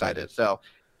so excited. So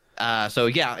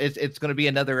yeah, it's going to be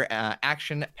another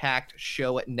action-packed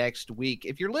show next week.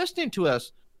 If you're listening to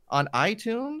us on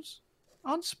iTunes,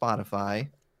 on Spotify,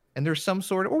 and there's some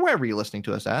sort of, or wherever you're listening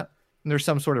to us at, and there's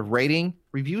some sort of rating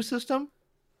review system,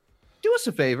 do us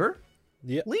a favor.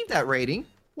 Yep. Leave that rating.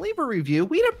 Leave a review.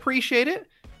 We'd appreciate it.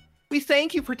 We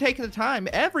thank you for taking the time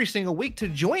every single week to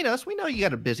join us. We know you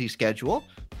got a busy schedule,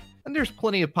 and there's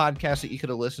plenty of podcasts that you could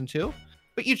have listened to,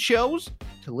 but you chose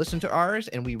to listen to ours,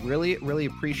 and we really, really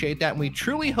appreciate that. And we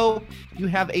truly hope you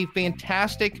have a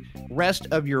fantastic rest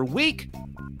of your week.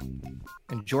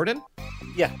 And Jordan?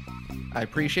 Yeah. I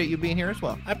appreciate you being here as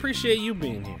well. I appreciate you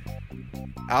being here.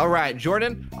 All right,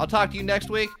 Jordan, I'll talk to you next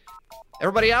week.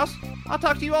 Everybody else, I'll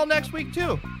talk to you all next week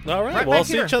too. All right, we'll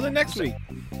see each other next week.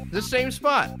 The same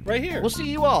spot. Right here. We'll see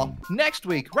you all next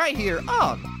week right here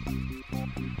on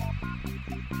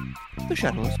the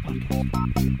Shadowless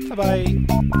Podcast.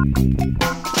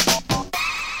 Bye-bye.